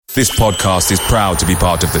This podcast is proud to be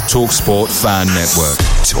part of the TalkSport Fan Network.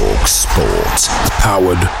 TalkSport.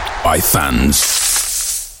 Powered by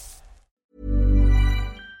fans.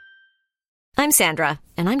 I'm Sandra,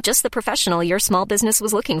 and I'm just the professional your small business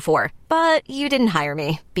was looking for. But you didn't hire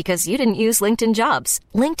me because you didn't use LinkedIn Jobs.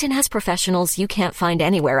 LinkedIn has professionals you can't find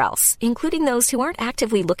anywhere else, including those who aren't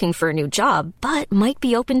actively looking for a new job, but might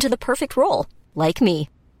be open to the perfect role, like me.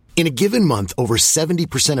 In a given month, over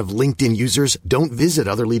 70% of LinkedIn users don't visit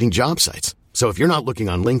other leading job sites. So if you're not looking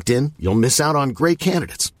on LinkedIn, you'll miss out on great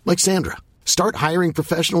candidates like Sandra. Start hiring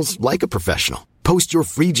professionals like a professional. Post your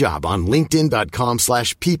free job on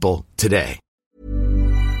linkedin.com/people today.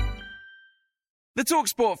 The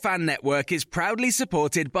TalkSport Fan Network is proudly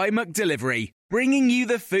supported by McDelivery, bringing you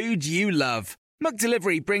the food you love.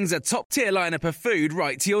 McDelivery brings a top-tier lineup of food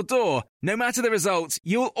right to your door. No matter the result,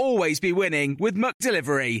 you'll always be winning with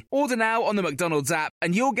McDelivery. Order now on the McDonald's app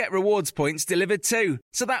and you'll get rewards points delivered too.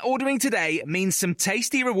 So that ordering today means some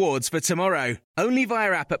tasty rewards for tomorrow. Only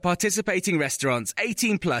via app at participating restaurants.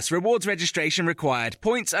 18 plus. Rewards registration required.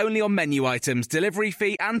 Points only on menu items. Delivery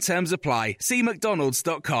fee and terms apply. See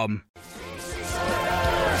mcdonalds.com.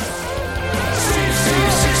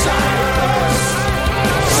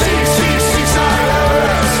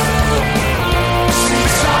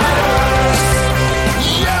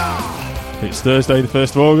 It's Thursday, the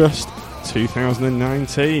 1st of August,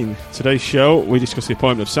 2019. Today's show, we discuss the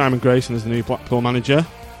appointment of Simon Grayson as the new Blackpool manager,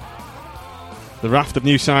 the raft of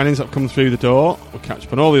new signings that have come through the door. We'll catch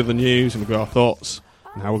up on all the other news and we'll give our thoughts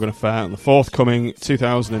on how we're going to fare on the forthcoming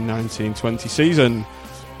 2019-20 season.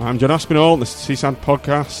 I'm John Aspinall, this is Seasiders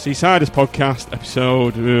Podcast,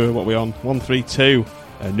 episode, what are we on? 132.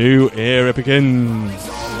 A new era begins.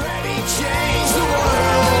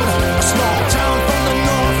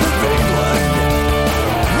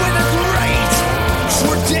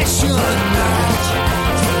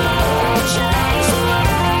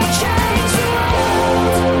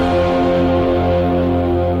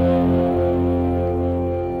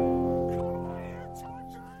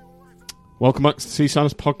 Welcome back to the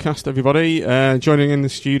Seasiders Podcast, everybody. Joining in the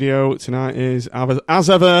studio tonight is, as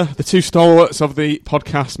ever, the two stalwarts of the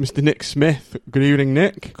podcast, Mr. Nick Smith. Good evening,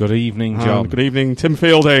 Nick. Good evening, John. And good evening, Tim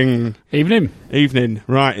Fielding. Evening. Evening.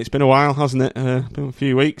 Right, it's been a while, hasn't it? Been a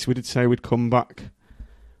few weeks. We did say we'd come back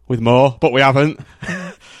with more, but we haven't.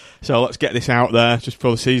 So let's get this out there just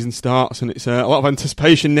before the season starts. And it's a lot of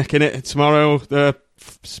anticipation, Nick, in it. Tomorrow,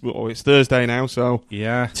 it's Thursday now, so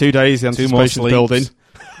yeah, 2 days, the anticipation's building.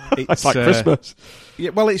 It's like Christmas. Yeah,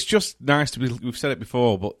 well, it's just nice to be, we've said it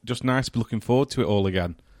before, but just nice to be looking forward to it all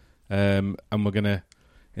again. And we're going to,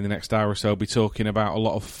 in the next hour or so, be talking about a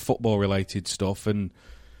lot of football-related stuff, and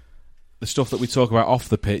the stuff that we talk about off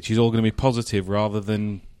the pitch is all going to be positive rather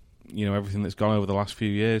than, you know, everything that's gone over the last few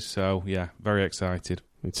years. So, yeah, very excited.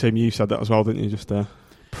 And Tim, you said that as well, didn't you, just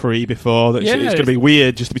before, that yeah, it's going to be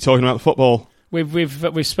weird just to be talking about the football.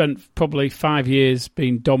 We've spent probably 5 years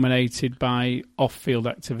being dominated by off-field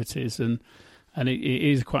activities, and it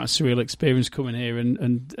is quite a surreal experience coming here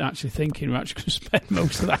and actually thinking we're actually going to spend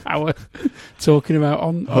most of the hour talking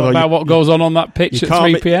about what goes on that pitch at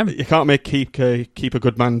 3 p.m. You can't keep a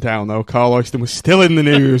good man down, though. Carl Oyston was still in the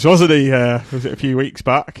news, wasn't he? Was it a few weeks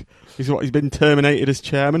back? He's been terminated as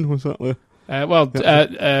chairman? Was that the... I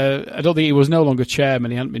don't think he was no longer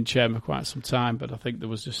chairman. He hadn't been chairman for quite some time, but I think there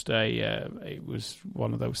was just it was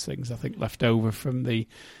one of those things, I think, left over from the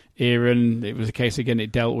era, and it was a case of getting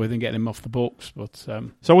it dealt with and getting him off the books. But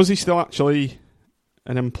so was he still actually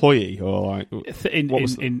an employee, or like? He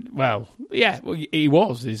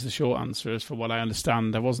was, is the short answer, as for what I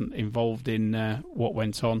understand. I wasn't involved in what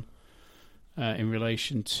went on in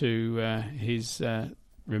relation to his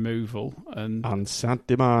removal and sad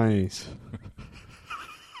demise.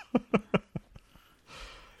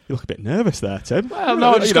 You look a bit nervous there, Tim. Well,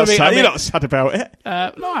 no, you're not sad about it.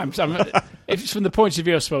 No, I'm if it's from the point of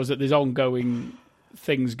view, I suppose, that there's ongoing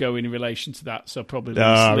things going in relation to that, so probably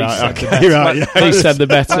least said the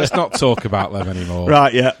better. Let's not talk about them anymore.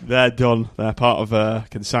 Right, yeah, they're done. They're part of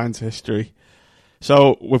consigned to history.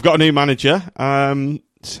 So we've got a new manager,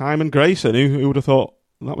 Simon Grayson. Who would have thought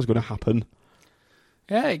that was going to happen?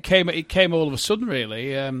 Yeah, it came all of a sudden,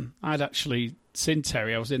 really. I'd actually seen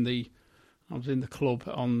Terry. I was in the club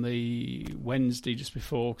on the Wednesday just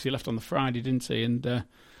before, because he left on the Friday, didn't he? And I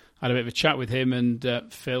had a bit of a chat with him and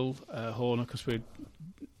Phil Horner, because we're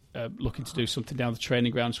looking to do something down the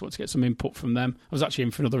training ground, so I want to get some input from them. I was actually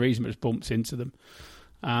in for another reason, but just bumped into them.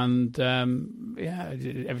 And,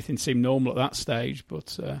 everything seemed normal at that stage,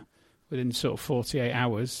 but within sort of 48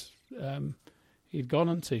 hours... he'd gone,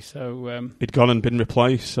 hadn't he? So he'd gone and been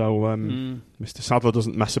replaced. So Mr. Sadler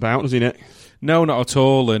doesn't mess about, does he, Nick? No, not at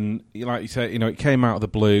all. And like you say, it came out of the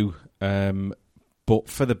blue, but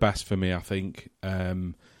for the best for me, I think.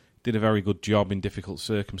 Did a very good job in difficult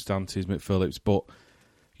circumstances, Mick Phillips. But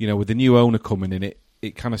with the new owner coming in,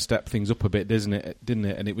 it kind of stepped things up a bit, didn't it?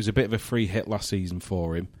 And it was a bit of a free hit last season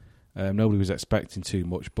for him. Nobody was expecting too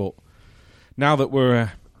much, but now that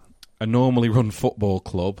we're a normally run football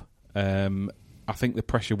club, I think the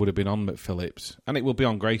pressure would have been on McPhillips, and it will be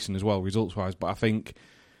on Grayson as well, results-wise. But I think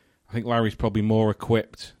Larry's probably more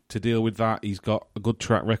equipped to deal with that. He's got a good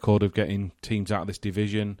track record of getting teams out of this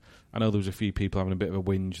division. I know there was a few people having a bit of a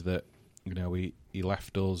whinge that he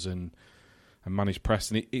left us and managed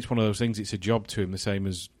Preston. It's one of those things. It's a job to him, the same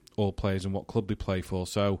as all players and what club they play for.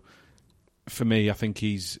 So for me, I think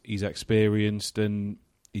he's experienced and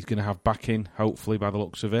he's going to have backing, hopefully, by the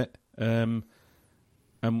looks of it. And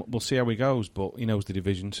we'll see how he goes. But he knows the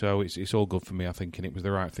division, so it's all good for me, I think, and it was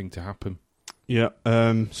the right thing to happen. Yeah,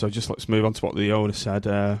 so just let's move on to what the owner said.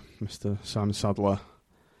 Mr. Simon Sadler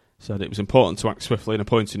said it was important to act swiftly and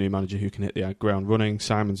appoint a new manager who can hit the ground running.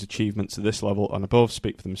 Simon's achievements at this level and above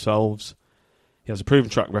speak for themselves. He has a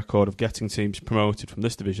proven track record of getting teams promoted from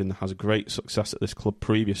this division that has a great success at this club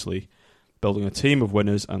previously, building a team of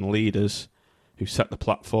winners and leaders who set the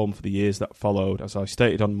platform for the years that followed. As I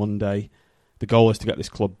stated on Monday, the goal is to get this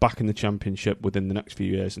club back in the Championship within the next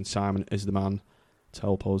few years, and Simon is the man to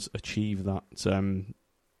help us achieve that.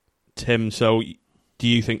 Tim, so do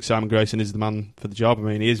you think Simon Grayson is the man for the job? I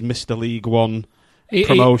mean, he is Mr. League One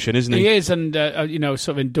promotion, isn't he? He is, and sort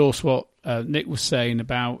of endorse what Nick was saying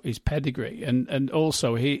about his pedigree, and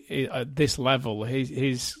also he at this level,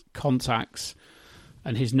 his contacts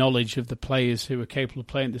and his knowledge of the players who are capable of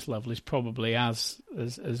playing at this level is probably as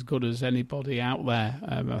good as anybody out there.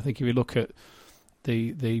 I think if you look at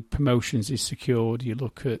the promotions he's secured, you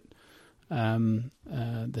look at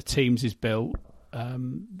the teams he's built,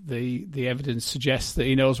 the evidence suggests that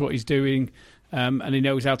he knows what he's doing, and he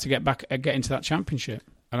knows how to get into that Championship.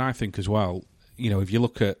 And I think as well, if you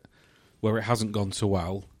look at where it hasn't gone so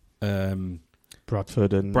well,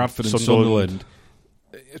 Bradford and Sunderland.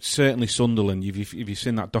 Certainly Sunderland. If you've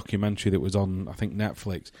seen that documentary that was on, I think,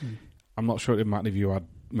 Netflix, I'm not sure it might have you had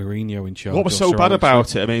Mourinho in charge. What was so bad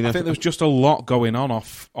about it? I mean, I think there was just a lot going on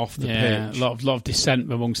off the pitch. A lot of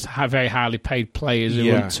dissent amongst very highly paid players who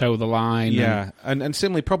wouldn't toe the line. Yeah, and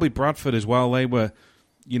similarly, probably Bradford as well. They were,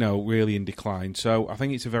 really in decline. So I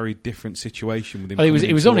think it's a very different situation with him. Well,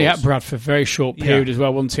 he was only at Bradford for a very short period as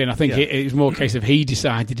well, wasn't he? And I think it was more a case of he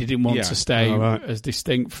decided he didn't want to stay as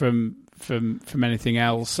distinct from anything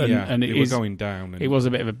else, and it was going down. It was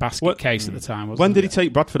a bit of a basket case at the time. When did he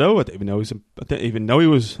take Bradford over? I didn't even know he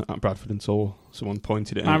was at Bradford until someone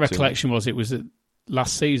pointed it out. My recollection was it was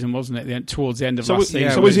last season, wasn't it? Towards the end of last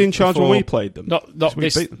season. So was he in charge when we played them? Not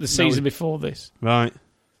the season before this. Right.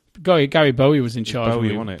 Gary Bowie was in charge.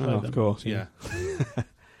 Bowie won it. Of course. Yeah.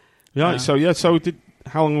 Right. So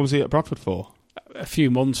how long was he at Bradford for? A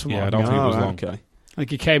few months. I don't think it was long. Okay. I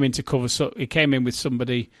think he came in to cover. So he came in with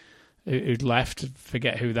somebody who'd left,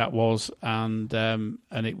 forget who that was, and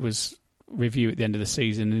it was review at the end of the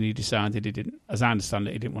season, and he decided he didn't, as I understand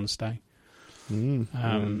it, he didn't want to stay.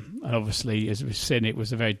 And obviously, as we've seen, it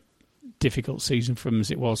was a very difficult season for him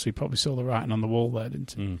as it was, so he probably saw the writing on the wall there,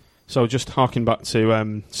 didn't he? So just harking back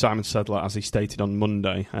to Simon Sadler, as he stated on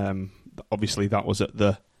Monday, obviously that was at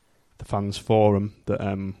the fans forum that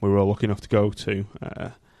we were all lucky enough to go to.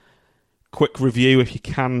 Quick review, if you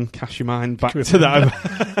can, cast your mind back to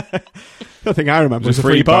that. The thing I remember was a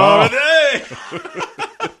free bar.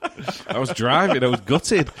 I was driving, I was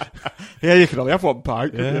gutted. Yeah, you could only have one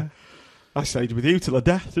pint. Yeah. I stayed with you till the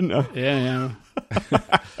death, didn't I? Yeah.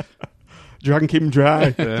 Drank him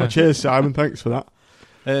dry. Yeah. Cheers, Simon. Thanks for that.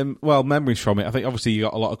 Well, memories from it. I think obviously you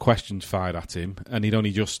got a lot of questions fired at him, and he'd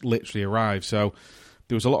only just literally arrived, so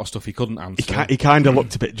there was a lot of stuff he couldn't answer. He kind of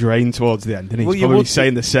looked a bit drained towards the end, didn't he? Well, he's probably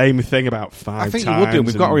saying the same thing about 5 times. I think he would do.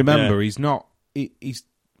 We've got to remember, he's not. It's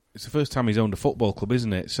the first time he's owned a football club,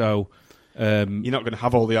 isn't it? So you're not going to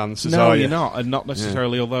have all the answers, no, are you? You're not, and not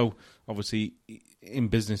necessarily. Although obviously in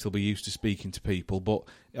business he'll be used to speaking to people, but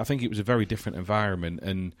I think it was a very different environment,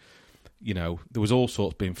 and there was all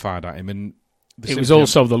sorts being fired at him, and it was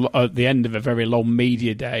also the end of a very long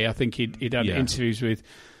media day. I think he'd had interviews with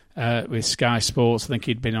Sky Sports. I think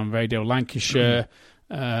he'd been on Radio Lancashire,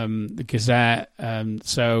 the Gazette.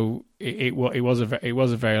 So it was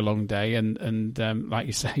a very long day, and like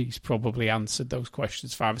you say, he's probably answered those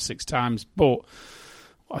questions 5 or 6 times. But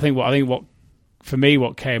I think what for me,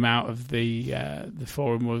 what came out of the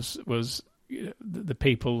forum was the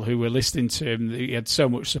people who were listening to him, he had so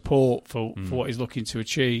much support for what he's looking to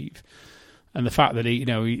achieve, and the fact that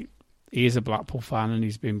he is a Blackpool fan and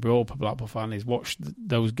he's been brought up a Blackpool fan. He's watched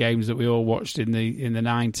those games that we all watched in the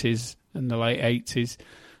 90s and the late 80s.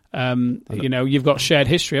 You've got shared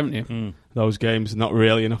history, haven't you? Those games are not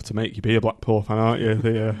really enough to make you be a Blackpool fan, aren't you?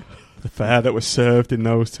 The fare that was served in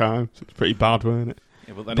those times, it was pretty bad, weren't it?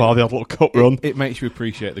 Yeah, but then the odd little cup run. It makes you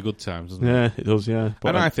appreciate the good times, doesn't it? Yeah, it does. Yeah,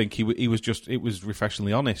 but I think it was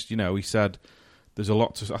refreshingly honest. He said there's a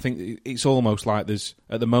lot to. I think it's almost like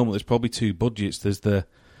at the moment there's probably two budgets. There's the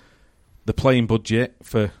playing budget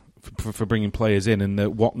for bringing players in, and the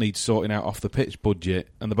what needs sorting out off the pitch budget,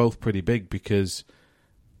 and they're both pretty big because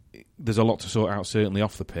there's a lot to sort out certainly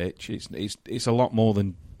off the pitch. It's a lot more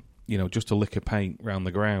than just a lick of paint around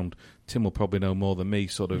the ground. Tim will probably know more than me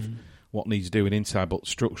sort of what needs doing inside, but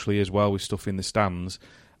structurally as well with stuff in the stands.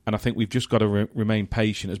 And I think we've just got to remain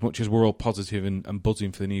patient. As much as we're all positive and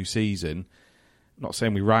buzzing for the new season, I'm not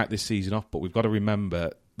saying we write this season off, but we've got to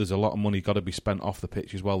remember there's a lot of money got to be spent off the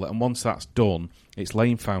pitch as well. And once that's done, it's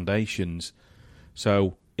laying foundations.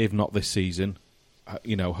 So if not this season,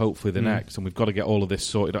 hopefully the next. And we've got to get all of this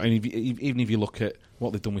sorted out. And even if you look at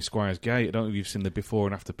what they've done with Squires Gate, I don't know if you've seen the before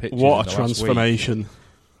and after pictures. What a transformation.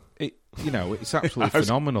 It's absolutely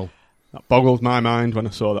phenomenal. That boggled my mind when I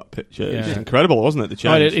saw that picture. It was incredible, wasn't it? The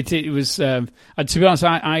change. It was. And to be honest,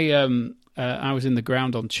 I was in the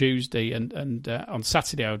ground on Tuesday, and on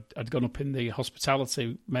Saturday I'd gone up in the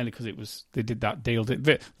hospitality mainly because they did that deal.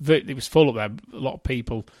 It was full up there. A lot of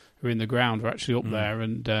people who were in the ground were actually up there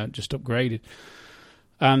and just upgraded.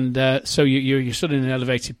 And so you're stood in an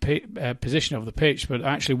elevated position over the pitch, but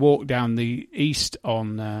I actually walked down the east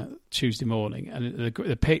on Tuesday morning, and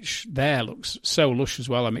the pitch there looks so lush as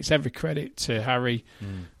well. I mean, it's every credit to Harry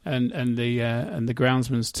and the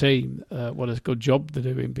groundsman's team. What a good job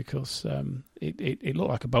they're doing, because it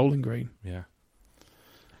looked like a bowling green. Yeah.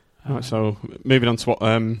 Right, so moving on to what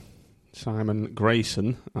Simon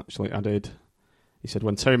Grayson actually added. He said,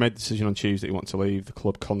 when Terry made the decision on Tuesday he wanted to leave, the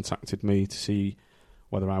club contacted me to see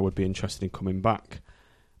whether I would be interested in coming back.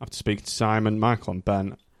 After speaking to Simon, Michael and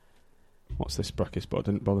Ben, what's this brackets, but I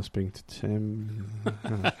didn't bother speaking to Tim.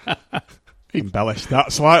 He embellished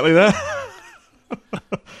that slightly there.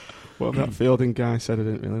 Whatever that fielding guy said I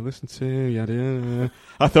didn't really listen to. Yada.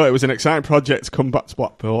 I thought it was an exciting project to come back to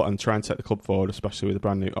Blackpool and try and take the club forward, especially with a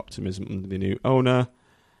brand new optimism under the new owner.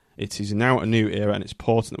 It is now a new era, and it's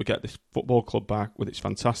important that we get this football club back with its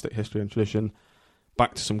fantastic history and tradition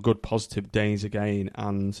back to some good positive days again.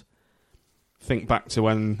 And think back to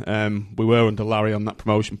when we were under Larry on that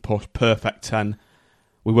promotion push, Perfect 10.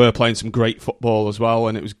 We were playing some great football as well,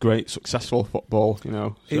 and it was great, successful football,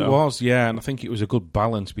 So. It was, yeah, and I think it was a good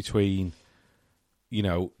balance between,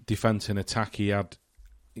 defence and attack. He had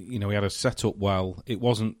a set-up well. It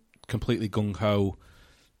wasn't completely gung-ho,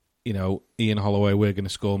 Ian Holloway, we're going to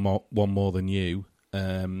score one more than you.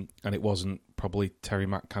 And it wasn't probably Terry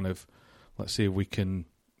Mack kind of, let's see if we can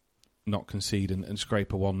not concede and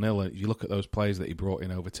scrape a 1-0. You look at those players that he brought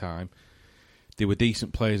in over time, they were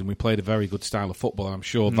decent players, and we played a very good style of football. And I'm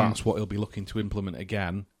sure that's what he'll be looking to implement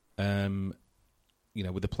again. With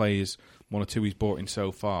the players, one or two he's brought in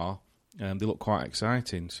so far, they look quite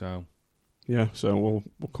exciting. So, yeah. So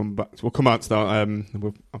we'll come back. We'll come out to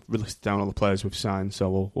that. I've listed down all the players we've signed,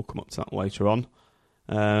 so we'll come up to that later on.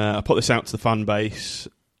 I put this out to the fan base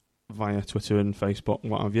via Twitter and Facebook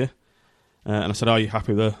and what have you. And I said, are you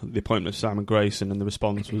happy with the appointment of Simon Grayson? And the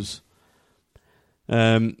response was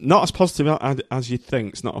not as positive as you'd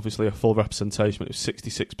think. It's not obviously a full representation, but it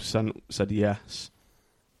was 66% said yes,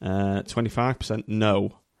 25%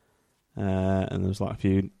 no, and there was like a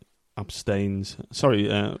few abstains. Sorry.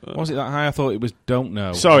 Was it that high? I thought it was don't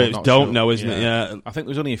know. Sorry, it was don't know, isn't it? Yeah. I think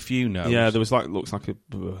there was only a few no's. Yeah, there was looks like a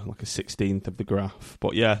 16th of the graph.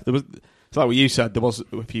 But yeah, there was, it's like what you said, there was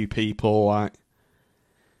a few people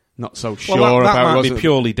not so sure that about might be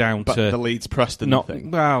purely down to the Leeds Preston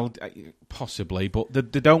thing. Well, possibly, but the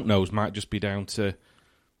don't knows might just be down to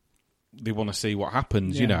they want to see what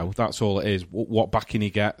happens. Yeah. That's all it is. What backing he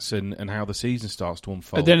gets and how the season starts to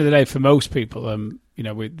unfold. At the end of the day, for most people,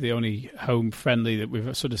 with the only home friendly that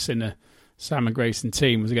we've sort of seen a Simon Grayson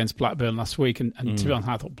team was against Blackburn last week, and to be honest,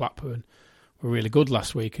 I thought Blackburn were really good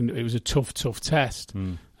last week, and it was a tough test.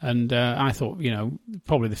 And I thought,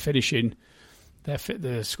 probably the finishing.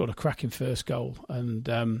 They scored a cracking first goal, and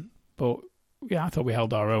but yeah, I thought we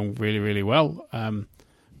held our own really, really well.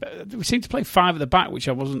 But we seemed to play 5 at the back, which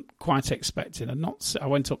I wasn't quite expecting. I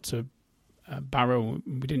went up to Barrow, and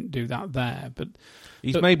we didn't do that there. But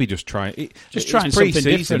he's maybe just trying. Trying something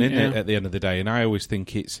different, isn't it? At the end of the day, and I always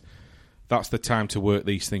think it's that's the time to work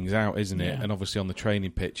these things out, isn't it? Yeah. And obviously on the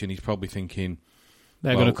training pitch, and he's probably thinking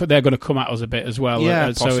they're going to come at us a bit as well.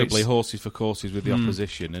 Yeah, so possibly horses for courses with the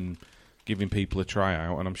opposition and giving people a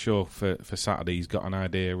tryout. And I'm sure for Saturday he's got an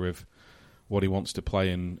idea of what he wants to play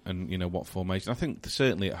and what formation. I think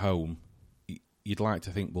certainly at home, you'd like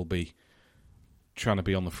to think we'll be trying to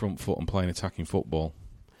be on the front foot and playing attacking football.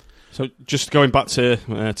 So just going back to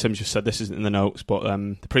Tim just said this isn't in the notes, but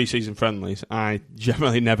the pre-season friendlies, I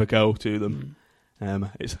generally never go to them.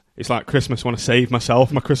 It's like Christmas. I want to save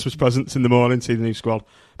myself my Christmas presents in the morning, see the new squad.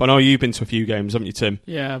 But I know you've been to a few games, haven't you, Tim?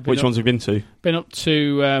 Yeah. Which ones have you been to? Been up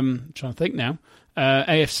to I'm trying to think now.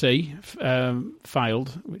 AFC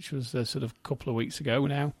Fylde, which was sort of a couple of weeks ago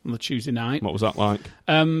now on the Tuesday night. What was that like?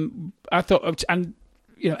 I thought, and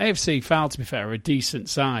AFC Fylde, to be fair, are a decent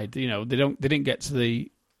side. They didn't get to the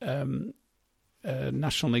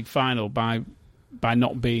National League final by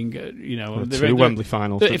not being two Wembley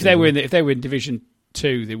finals. If they were in Division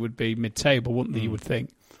 2, they would be mid-table, wouldn't they? You would think.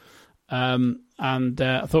 And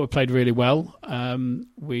I thought we played really well.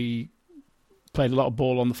 We played a lot of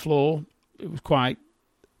ball on the floor. It was quite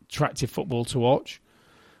attractive football to watch,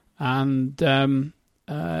 and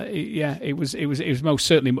it was most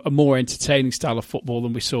certainly a more entertaining style of football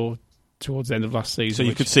than we saw towards the end of last season. So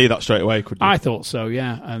you could see that straight away, could you? I thought so,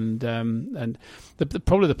 yeah. And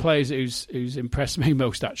probably the players who's impressed me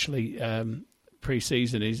most actually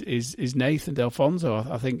pre-season is Nathan Delfonso.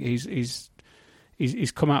 I think he's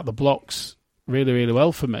come out the blocks really, really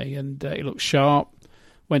well for me, and he looked sharp.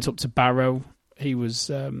 Went up to Barrow. He was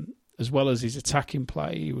as well as his attacking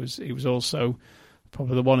play. He was also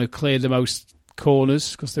probably the one who cleared the most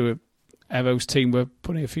corners because Evo's team were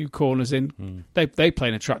putting a few corners in. They play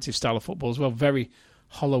an attractive style of football as well, very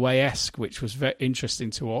Holloway-esque, which was very interesting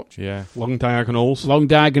to watch. Yeah, long diagonals. Long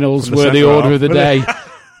diagonals were the order of the day.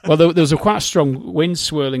 Well, there was a quite strong wind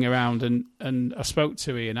swirling around, and I spoke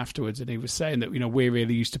to Ian afterwards, and he was saying that we're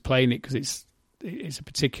really used to playing it because it's a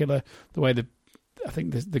particular the way I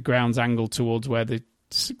think the ground's angled towards where the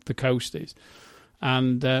coast is,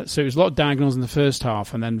 and so it was a lot of diagonals in the first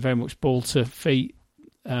half, and then very much ball to feet.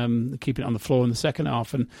 Keeping it on the floor in the second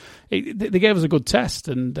half, and they gave us a good test,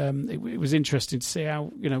 and it was interesting to see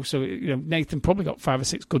how Nathan probably got 5 or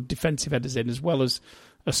 6 good defensive headers in, as well as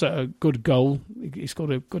a sort of good goal. He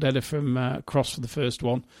scored a good header from cross for the first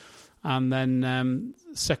one, and then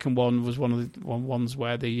second one was one of the ones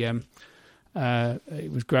where it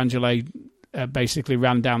was Grangelet basically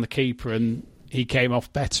ran down the keeper, and he came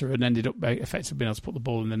off better and ended up effectively being able to put the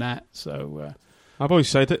ball in the net. So. I've always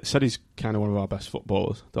said he's kind of one of our best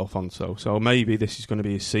footballers, Delfonso. So maybe this is going to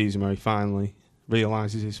be his season where he finally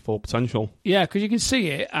realises his full potential. Yeah, because you can see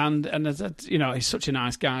it, and he's such a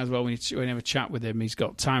nice guy as well. When you have a chat with him, he's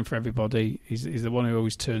got time for everybody. He's the one who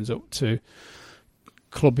always turns up to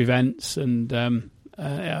club events, and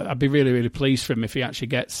I'd be really, really pleased for him if he actually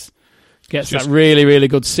gets that really, really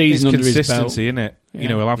good season under his belt. Consistency, isn't it? Yeah.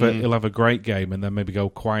 He'll have a great game and then maybe go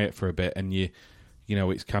quiet for a bit, and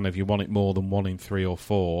it's kind of you want it more than 1 in 3 or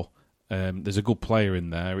 4. There's a good player in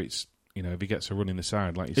there. It's if he gets a run in the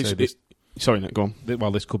side, like you say. Sorry, Nick, go on.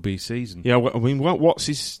 Well, this could be his season. Yeah, I mean, what's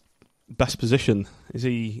his best position?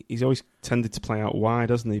 He's always tended to play out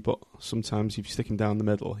wide, hasn't he? But sometimes if you stick him down the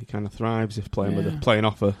middle, he kind of thrives if playing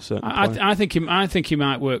off a certain player. I think he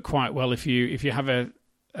might work quite well if you have a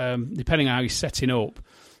depending on how he's setting up.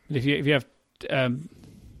 If you have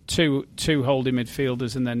two holding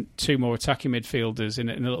midfielders and then 2 more attacking midfielders in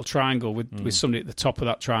a little triangle with somebody at the top of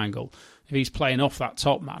that triangle. If he's playing off that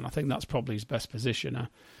top man, I think that's probably his best position.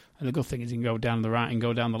 And the good thing is he can go down the right and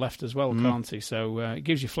go down the left as well, can't he? So it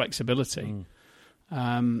gives you flexibility.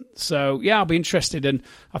 So yeah, I'll be interested, and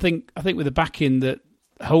I think with the backing that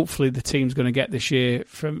hopefully the team's going to get this year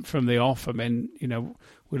from the off. I mean,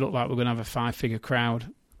 we look like we're going to have a 5-figure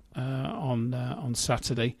crowd on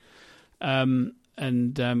Saturday.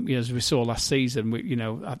 As we saw last season,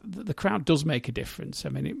 the crowd does make a difference. I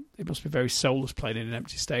mean, it must be very soulless playing in an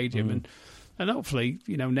empty stadium, and hopefully,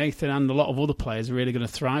 Nathan and a lot of other players are really going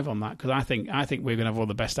to thrive on that, because I think we're going to have one of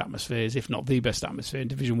the best atmospheres, if not the best atmosphere in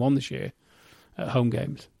Division 1 this year at home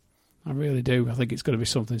games. I really do. I think it's going to be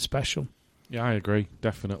something special. Yeah, I agree,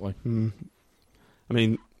 definitely. I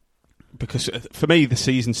mean, because for me, the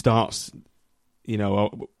season starts,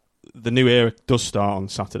 the new era does start on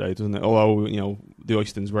Saturday, doesn't it? Although, the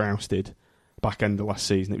Oystons were ousted back end of last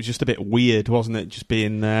season. It was just a bit weird, wasn't it? Just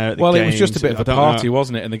being there at the games. It was just a bit of a party,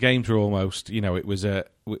 wasn't it? And the games were almost, it was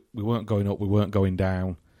we weren't going up, we weren't going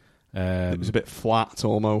down. It was a bit flat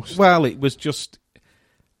almost. Well, it was just,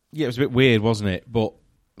 it was a bit weird, wasn't it? But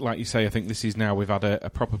like you say, I think this is now, we've had a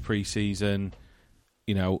proper pre-season.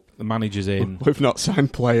 You know, the manager's in. We've not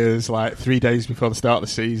signed players like 3 days before the start of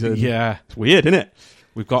the season. Yeah, it's weird, isn't it?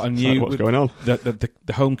 We've got a new. What's going on? The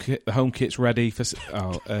home kit. The home kit's ready for.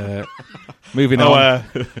 Moving on.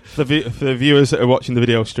 For the viewers that are watching the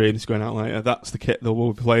video stream, it's going out later. That's the kit that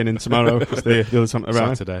we'll be playing in tomorrow because the others haven't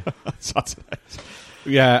arrived. Saturday.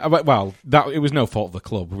 Yeah, well, it was no fault of the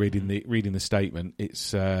club reading the statement.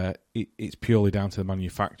 It's purely down to the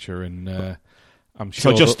manufacturer, and I'm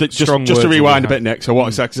sure. So just to rewind a bit, Nick. So what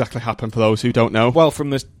exactly happened for those who don't know? Well, from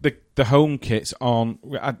the home kits on,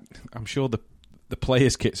 I'm sure the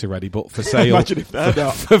players' kits are ready, but for sale. Imagine if they're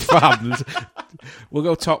not. For fans, we'll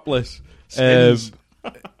go topless. The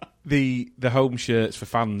home shirts for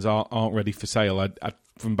fans aren't ready for sale.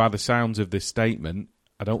 From by the sounds of this statement,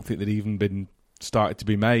 I don't think they'd even been started to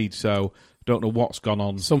be made. So I don't know what's gone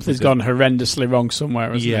on. Something's gone horrendously wrong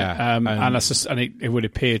somewhere, hasn't it? And it would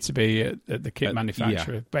appear to be at the kit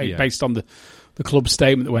manufacturer based on the club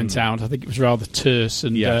statement that went out. I think it was rather terse,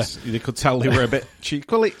 and yes, you could tell they were a bit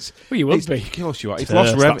cheap. Well, you would be. Of course you are.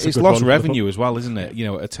 It's lost revenue as well, isn't it? You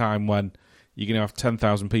know, at a time when you're going to have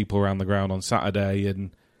 10,000 people around the ground on Saturday, and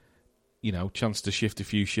you know, chance to shift a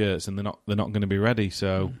few shirts, and they're not going to be ready.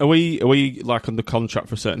 So, are we like under contract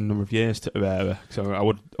for a certain number of years to Herrera? So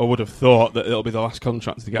I would have thought that it'll be the last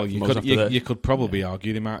contract to get. Well, you could probably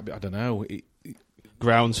argue they might be. I don't know.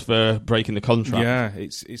 Grounds for breaking the contract. Yeah,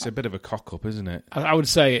 it's a bit of a cock up, isn't it? I would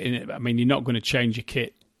say. I mean, you're not going to change your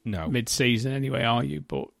kit mid-season anyway, are you?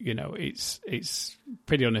 But you know, it's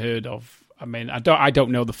pretty unheard of. I mean, I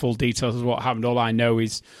don't know the full details of what happened. All I know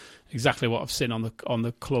is exactly what I've seen on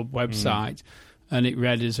the club website, and it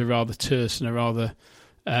read as a rather terse and a rather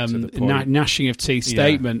gnashing of teeth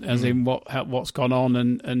statement, as in what's gone on.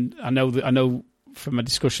 And I know from my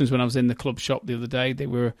discussions when I was in the club shop the other day, they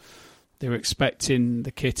were expecting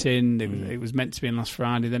the kit in. It was meant to be in last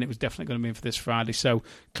Friday. Then it was definitely going to be in for this Friday. So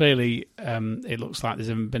clearly, it looks like there's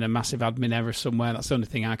been a massive admin error somewhere. That's the only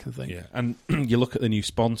thing I can think. Yeah, and you look at the new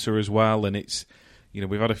sponsor as well, and it's, you know,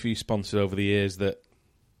 we've had a few sponsors over the years that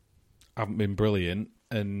haven't been brilliant,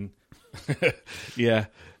 and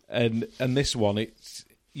and this one, it's,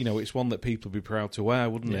 you know, it's one that people would be proud to wear,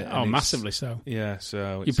 wouldn't it? Oh, massively so. Yeah,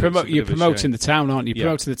 so you're promoting the town, aren't you? You're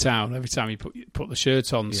promoting the town every time you put the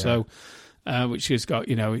shirt on. Yeah. So, which has got,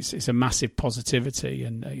 you know, it's a massive positivity,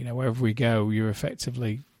 and you know, wherever we go, you're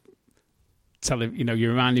effectively telling, you know,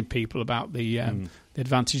 you're reminding people about the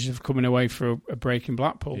advantages of coming away for a break in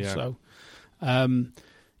Blackpool. Yeah. So,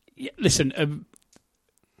 listen.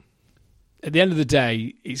 At the end of the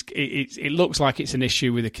day, it looks like it's an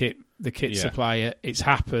issue with the kit supplier. It's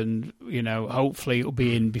happened. You know, hopefully it'll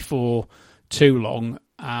be in before too long.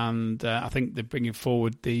 And I think they're bringing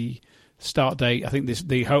forward the start date. I think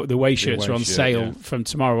the away shirts are on sale from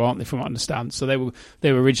tomorrow, aren't they? From what I understand. So they were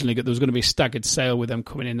originally, there was going to be a staggered sale with them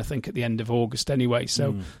coming in, I think, at the end of August anyway.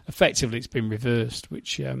 So effectively, it's been reversed,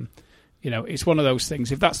 which. You know, it's one of those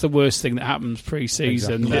things. If that's the worst thing that happens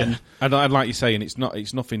pre-season, then and like you're saying, it's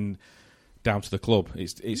nothing down to the club.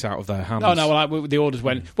 It's out of their hands. No. Well, the orders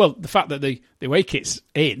went. Well, the fact that the away kit's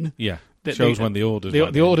in, shows when the orders.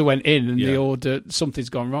 The order went in, and the order, something's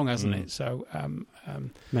gone wrong, hasn't it? So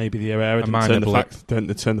maybe the Herrera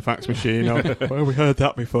didn't turn the fax machine on. Well, we heard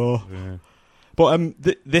that before. Yeah. But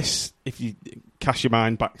this, if you cast your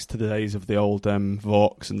mind back to the days of the old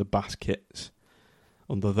Vaux and the Bass kits,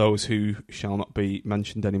 under those who shall not be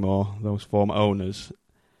mentioned anymore, those former owners,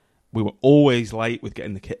 we were always late with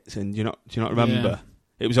getting the kits in. Do you not remember? Yeah.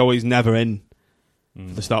 It was always never in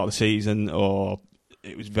for the start of the season, or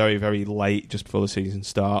it was very, very late just before the season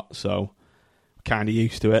starts. So kind of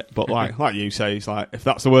used to it. But like you say, it's like, if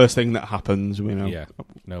that's the worst thing that happens, you know,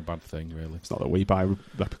 no bad thing really. It's not that we buy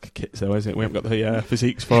replica kits though, is it? We haven't got the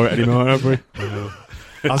physiques for it anymore, have we?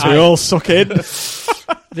 As we all suck in.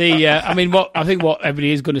 I think what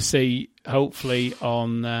everybody is going to see, hopefully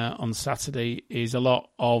on Saturday, is a lot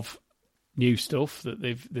of new stuff that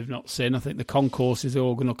they've not seen. I think the concourses are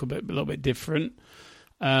all going to look a little bit different.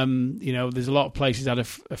 You know, there's a lot of places that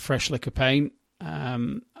have a fresh lick of paint,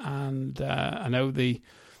 and I know they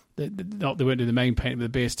weren't doing the main paint,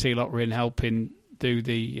 but the BST lot were in helping do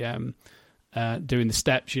the doing the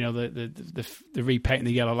steps. You know, the repainting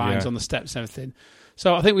the yellow lines on the steps and everything.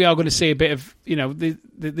 So I think we are going to see a bit of, you know,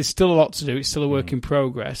 there's still a lot to do. It's still a work in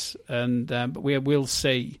progress, and but we will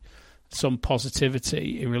see some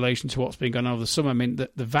positivity in relation to what's been going on over the summer. I mean,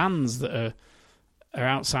 the vans that are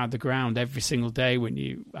outside the ground every single day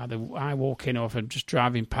when I walk in or if I'm just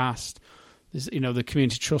driving past. There's, you know, the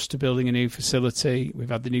Community Trust are building a new facility. We've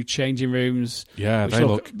had the new changing rooms. Yeah, they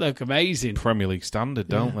look amazing. Premier League standard,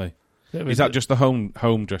 don't they? Is that just the home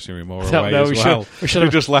dressing room or No, away no, as well? we should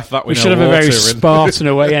have just left that We with should no have a very water Spartan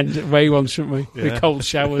away one, shouldn't we? With cold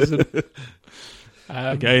showers. And,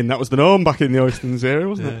 Again, that was the norm back in the Oystons era,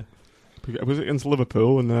 wasn't it? Was it against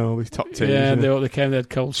Liverpool and all these top teams? Yeah, they came, they had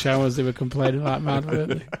cold showers, they were complaining like mad,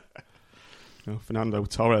 weren't they? Fernando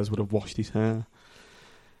Torres would have washed his hair.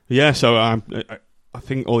 Yeah, so I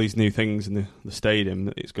think all these new things in the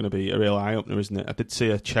stadium, it's going to be a real eye-opener, isn't it? I did see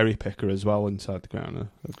a cherry picker as well inside the ground.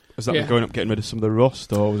 Has that been going up, getting rid of some of the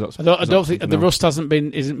rust, or was that? I don't think the rust isn't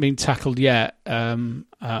been tackled yet. You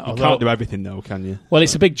can't do everything, though, can you? Well,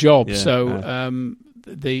 it's a big job, and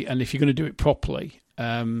if you're going to do it properly,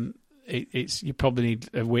 you probably need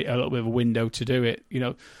a little bit of a window to do it.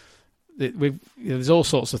 There's all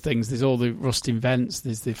sorts of things. There's all the rusting vents.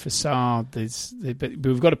 There's the facade. But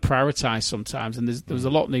we've got to prioritise sometimes, and there's a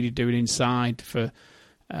lot needed doing inside. For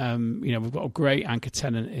we've got a great anchor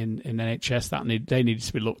tenant in NHS they needed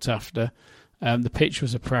to be looked after. The pitch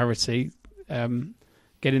was a priority.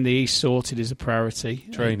 Getting the east sorted is a priority.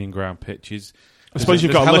 Training ground pitches. I suppose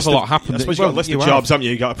you've got a lot happened. I suppose you've got a list of jobs, haven't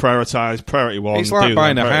you? You've got to prioritise priority one. It's like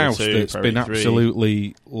buying a house that's been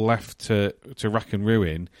absolutely left to rack and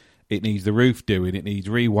ruin. It needs the roof doing. It needs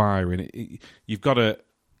rewiring. You've got to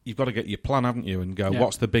get your plan, haven't you? And go,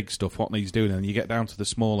 what's the big stuff? What needs doing? And you get down to the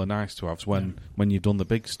smaller nice to haves when you've done the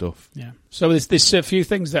big stuff. Yeah. So there's a few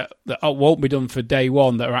things that won't be done for day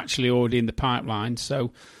one that are actually already in the pipeline.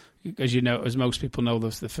 So, as you know, as most people know,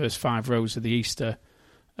 the first 5 rows of the Easter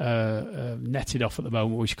netted off at the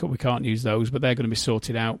moment. We can't use those, but they're going to be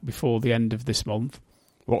sorted out before the end of this month.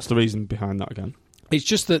 What's the reason behind that again? It's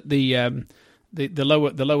just that the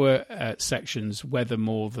lower sections weather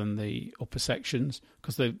more than the upper sections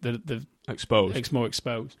because they're exposed. It's more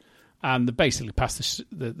exposed, and they're basically past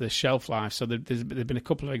the shelf life. So there's been a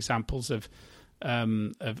couple of examples of I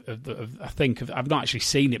think I've not actually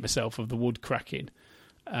seen it myself of the wood cracking.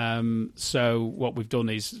 So what we've done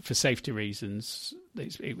is, for safety reasons,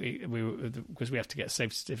 because we have to get a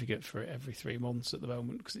safety certificate for it every 3 months at the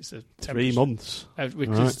moment because it's a 3 months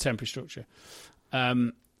because it's a temporary structure.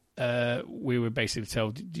 We were basically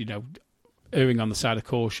told, erring on the side of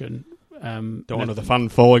caution. Don't want another fan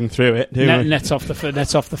falling through it, do we? Net off the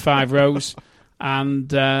 5 rows, and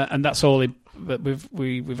that's all. But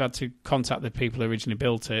we've had to contact the people who originally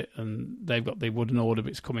built it, and they've got the wooden order,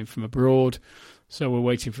 but it's coming from abroad, so we're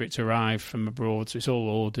waiting for it to arrive from abroad. So it's all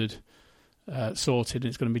ordered, sorted, and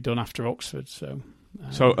it's going to be done after Oxford. So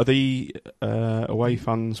are the away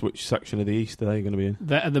fans, which section of the East are they going to be in?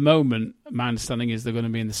 At the moment, my understanding is they're going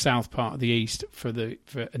to be in the south part of the East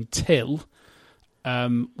until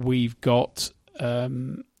we've got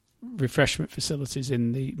refreshment facilities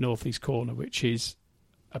in the northeast corner, which is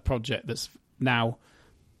a project that's now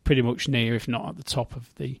pretty much near, if not at the top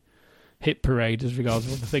of the hit parade as regards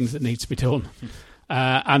to the things that need to be done.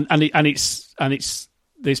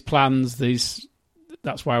 There's plans.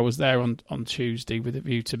 That's why I was there on Tuesday with a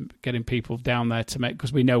view to getting people down there to make,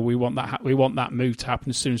 because we know we want that move to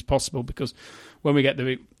happen as soon as possible, because when we get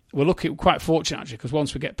we're quite fortunate actually, because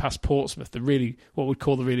once we get past Portsmouth, what we'd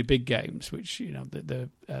call the really big games, which the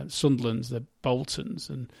Sunderlands, the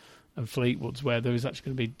Boltons and Fleetwoods, where there is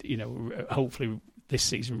actually going to be hopefully this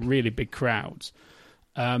season really big crowds.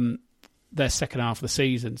 Their second half of the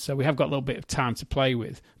season, so we have got a little bit of time to play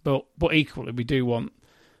with, but equally we do want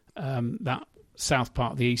that south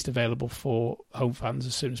part of the East available for home fans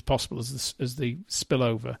as soon as possible as the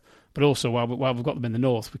spillover. But also while we've got them in the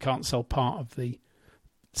north, we can't sell part of the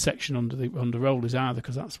section under rollers either,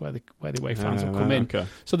 because that's where the away fans will come in. Okay.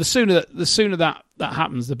 So the sooner that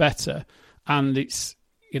happens, the better. And it's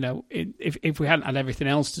if we hadn't had everything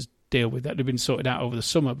else to deal with, that would have been sorted out over the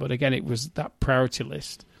summer. But again, it was that priority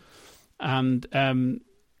list, and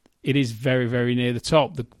it is very, very near the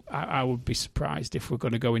top. I would be surprised if we're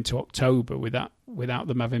going to go into October without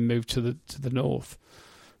them having moved to the north.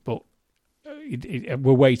 But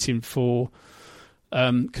we're waiting for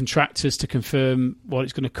contractors to confirm what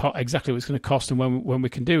it's going to exactly what it's going to cost and when we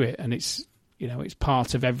can do it. And it's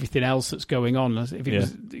part of everything else that's going on. If it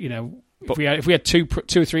was, if we had two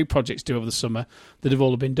or three projects due over the summer, they'd have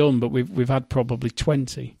all been done. But we've had probably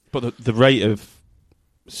 20. But the rate of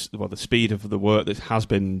the speed of the work that has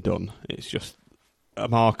been done, it's just a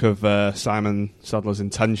mark of Simon Sadler's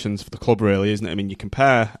intentions for the club, really, isn't it? I mean, you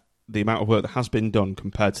compare the amount of work that has been done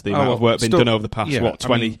compared to the amount of work been done over the past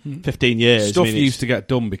 15 years. Stuff used to get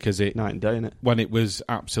done because night and day, innit? When it was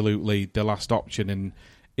absolutely the last option, and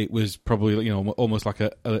it was probably almost like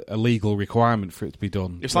a legal requirement for it to be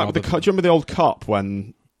done. It's like do you remember the old Cop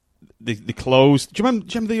when they closed? Do you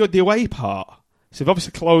remember the away part? So they've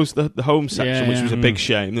obviously closed the home section, which was a big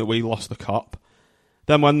shame that we lost the Cop.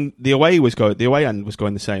 Then when the away end was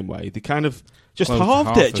going the same way, they kind of just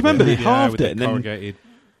halved it. Do you remember? They halved it. And then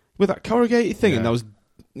with that corrugated thing, and there was,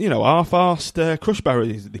 half-arsed crush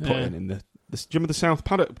berries that they put in the... Do you remember the South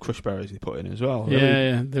Paddock crush berries they put in as well?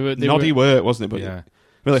 Yeah, they were noddy work, wasn't it? But it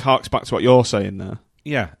really harks back to what you're saying there.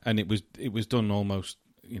 Yeah, and it was done almost,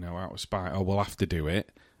 out of spite. Oh, we'll have to do it,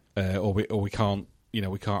 or we can't.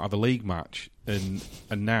 We can't have a league match, and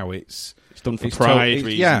now it's done for pride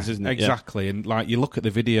reasons, isn't it? Exactly. And like you look at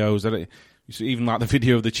the videos, and even like the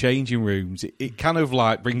video of the changing rooms, it kind of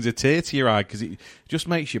like brings a tear to your eye because it just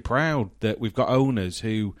makes you proud that we've got owners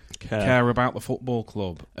who care about the football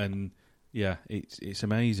club, and it's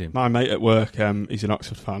amazing. My mate at work, he's an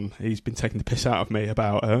Oxford fan. He's been taking the piss out of me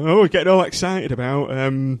about we're getting all excited about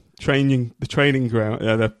the training ground,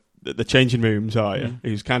 the changing rooms. Are you?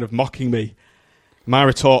 He was kind of mocking me. My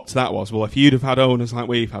retort to that was, well, if you'd have had owners like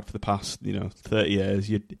we've had for the past, 30 years,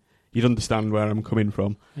 you'd understand where I'm coming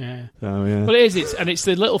from. Yeah. So, yeah. Well, it is. It's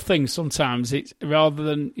the little things sometimes. It's rather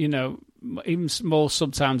than, even more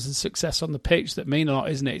sometimes than success on the pitch that mean a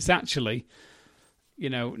lot, isn't it? It's actually,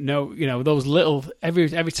 those little,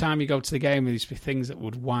 every time you go to the game, there's be things that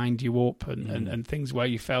would wind you up and things where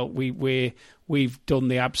you felt we've done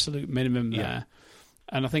the absolute minimum there.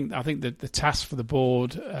 And I think that the task for the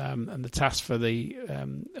board and the task for the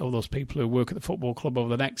all those people who work at the football club over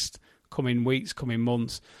the next coming weeks, coming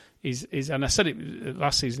months, is and I said it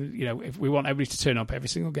last season. If we want everybody to turn up every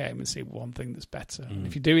single game and see one thing that's better, and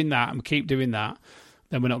if you're doing that and keep doing that,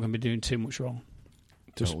 then we're not going to be doing too much wrong.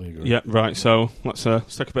 Totally agree. Yeah, right. So let's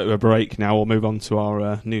take a bit of a break now. We'll move on to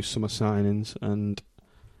our new summer signings, and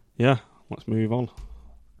let's move on.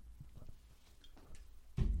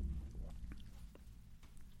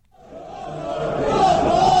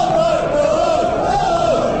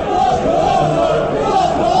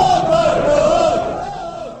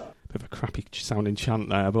 Crappy sounding chant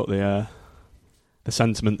there, but the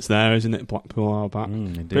sentiment's there, isn't it? Blackpool are back.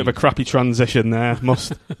 Bit of a crappy transition there.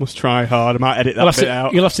 Must try hard. I might edit that bit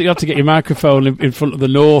out. You'll have to get your microphone in front of the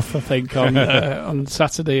North, I think, on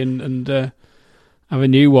Saturday, and have a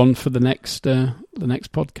new one for the next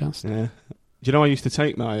podcast. Yeah. Do you know I used to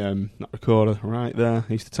take my that recorder right there?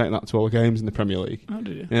 I used to take that to all the games in the Premier League. Oh,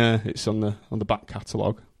 did you? Yeah, it's on the back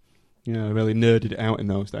catalogue. I really nerded it out in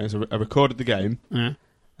those days. I recorded the game. Yeah.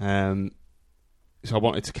 So I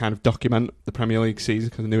wanted to kind of document the Premier League season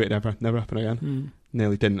because I knew it'd never happen again.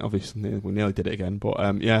 Nearly didn't, obviously. We nearly did it again. But,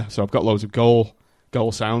 so I've got loads of goal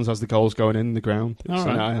sounds as the goal's going in the ground. All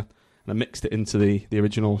right. And I mixed it into the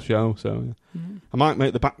original show. So I might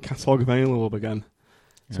make the back catalogue available again.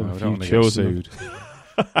 So I don't want to get sued.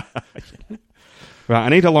 Right, I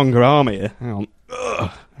need a longer arm here. Hang on.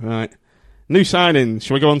 Ugh. Right. New signings.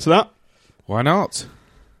 Shall we go on to that? Why not?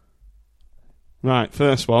 Right,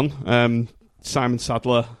 first one. Simon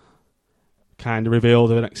Sadler kind of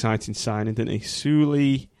revealed an exciting signing, didn't he?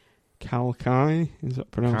 Suli Kalkai, is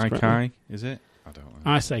that pronounced correctly? Kai, is it? I don't know.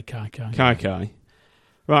 I say Kai. Kai.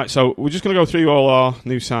 Right, so we're just going to go through all our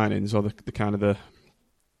new signings, or the kind of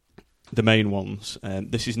the main ones.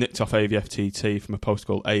 This is nicked off AVFTT from a post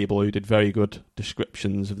called Abel, who did very good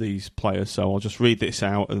descriptions of these players. So I'll just read this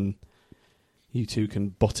out, and you two can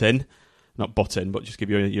butt in. Not butt in, but just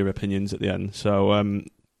give your opinions at the end. So,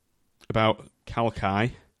 about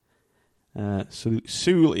Kalkai,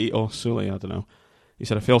 Sully, I don't know. He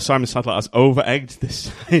said, I feel Simon Sadler has over-egged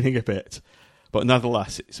this signing a bit, but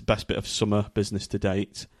nevertheless, it's the best bit of summer business to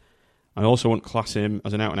date. I also wouldn't class him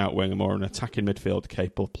as an out-and-out winger, more an attacking midfield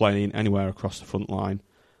capable of playing anywhere across the front line.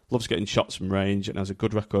 Loves getting shots from range and has a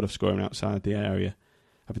good record of scoring outside the area.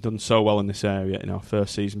 Having done so well in this area in our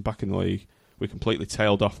first season back in the league, we completely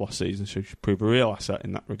tailed off last season, so he should prove a real asset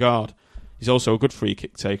in that regard. He's also a good free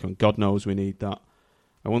kick taker, and God knows we need that.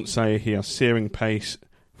 I wouldn't say he has searing pace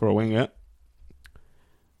for a winger,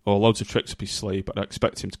 or loads of tricks up his sleeve, but I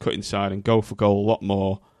expect him to cut inside and go for goal a lot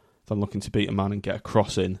more than looking to beat a man and get a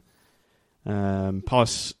cross in.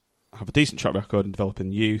 Palace have a decent track record in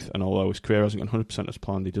developing youth, and although his career hasn't gone 100% as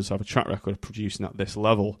planned, he does have a track record of producing at this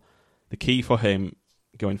level. The key for him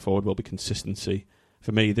going forward will be consistency.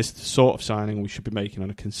 For me, this is the sort of signing we should be making on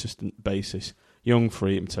a consistent basis. Young,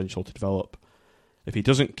 free, and potential to develop. If he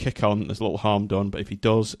doesn't kick on, there's a little harm done, but if he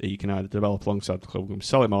does, he can either develop alongside the club, we can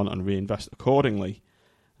sell him on and reinvest accordingly.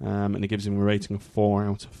 And he gives him a rating of 4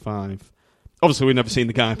 out of 5. Obviously, we've never seen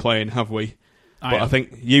the guy playing, have we? I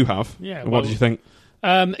think you have. Yeah. What did you think?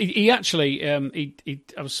 He actually,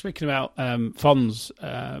 I was speaking about Fons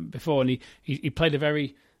before, and he played a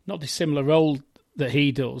very not dissimilar role that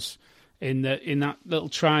he does in that little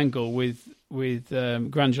triangle with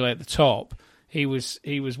Grangellet at the top. He was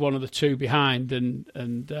one of the two behind,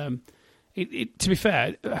 and To be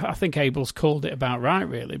fair, I think Abel's called it about right,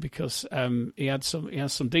 really, because he has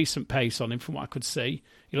some decent pace on him from what I could see.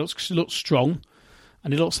 He looks strong,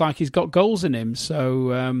 and he looks like he's got goals in him.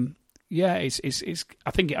 So it's.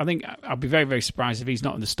 I think I'll be very, very surprised if he's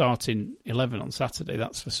not in the starting 11 on Saturday.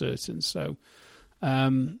 That's for certain. So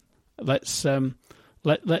let's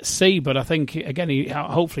see. But I think again,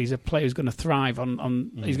 hopefully he's a player who's going to thrive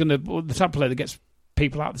on. He's going to the type of player that gets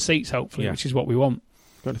people out of the seats. Hopefully, which is what we want.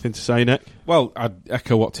 Got anything to say, Nick? Well, I'd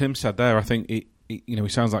echo what Tim said there. I think he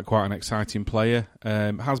sounds like quite an exciting player.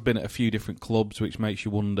 Has been at a few different clubs, which makes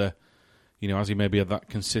you wonder, has he maybe had that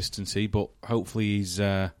consistency? But hopefully he's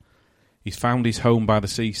found his home by the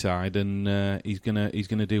seaside, and he's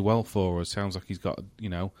gonna do well for us. Sounds like he's got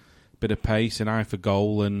a bit of pace, an eye for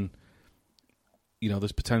goal, and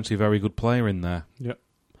there's potentially a very good player in there. Yep.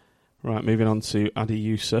 Right, moving on to Adi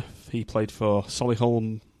Youssef. He played for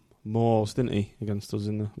Solihull Moors, didn't he, against us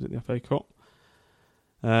in the FA Cup?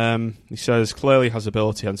 He says clearly has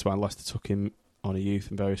ability, hence why Leicester took him on a youth,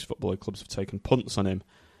 and various footballing clubs have taken punts on him.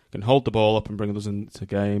 Can hold the ball up and bring us into the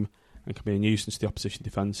game, and can be a nuisance to the opposition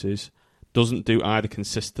defences. Doesn't do either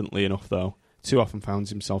consistently enough, though. Too often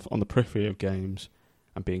finds himself on the periphery of games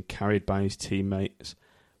and being carried by his teammates.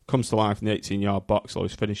 Comes to life in the 18-yard box, although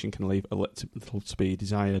his finishing can leave a little to be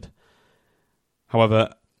desired.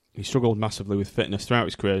 However, he struggled massively with fitness throughout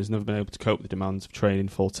his career. He's never been able to cope with the demands of training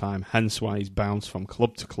full-time, hence why he's bounced from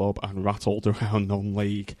club to club and rattled around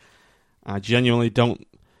non-league. I genuinely don't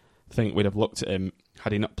think we'd have looked at him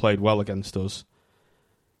had he not played well against us.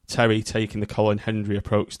 Terry taking the Colin Hendry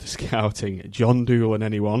approach to scouting. John Doolan,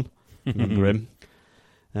 anyone? Remember him?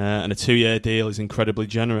 And a 2-year deal is incredibly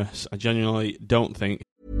generous. I genuinely don't think...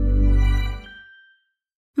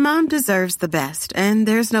 Mom deserves the best, and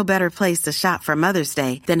there's no better place to shop for Mother's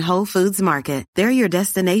Day than Whole Foods Market. They're your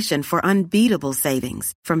destination for unbeatable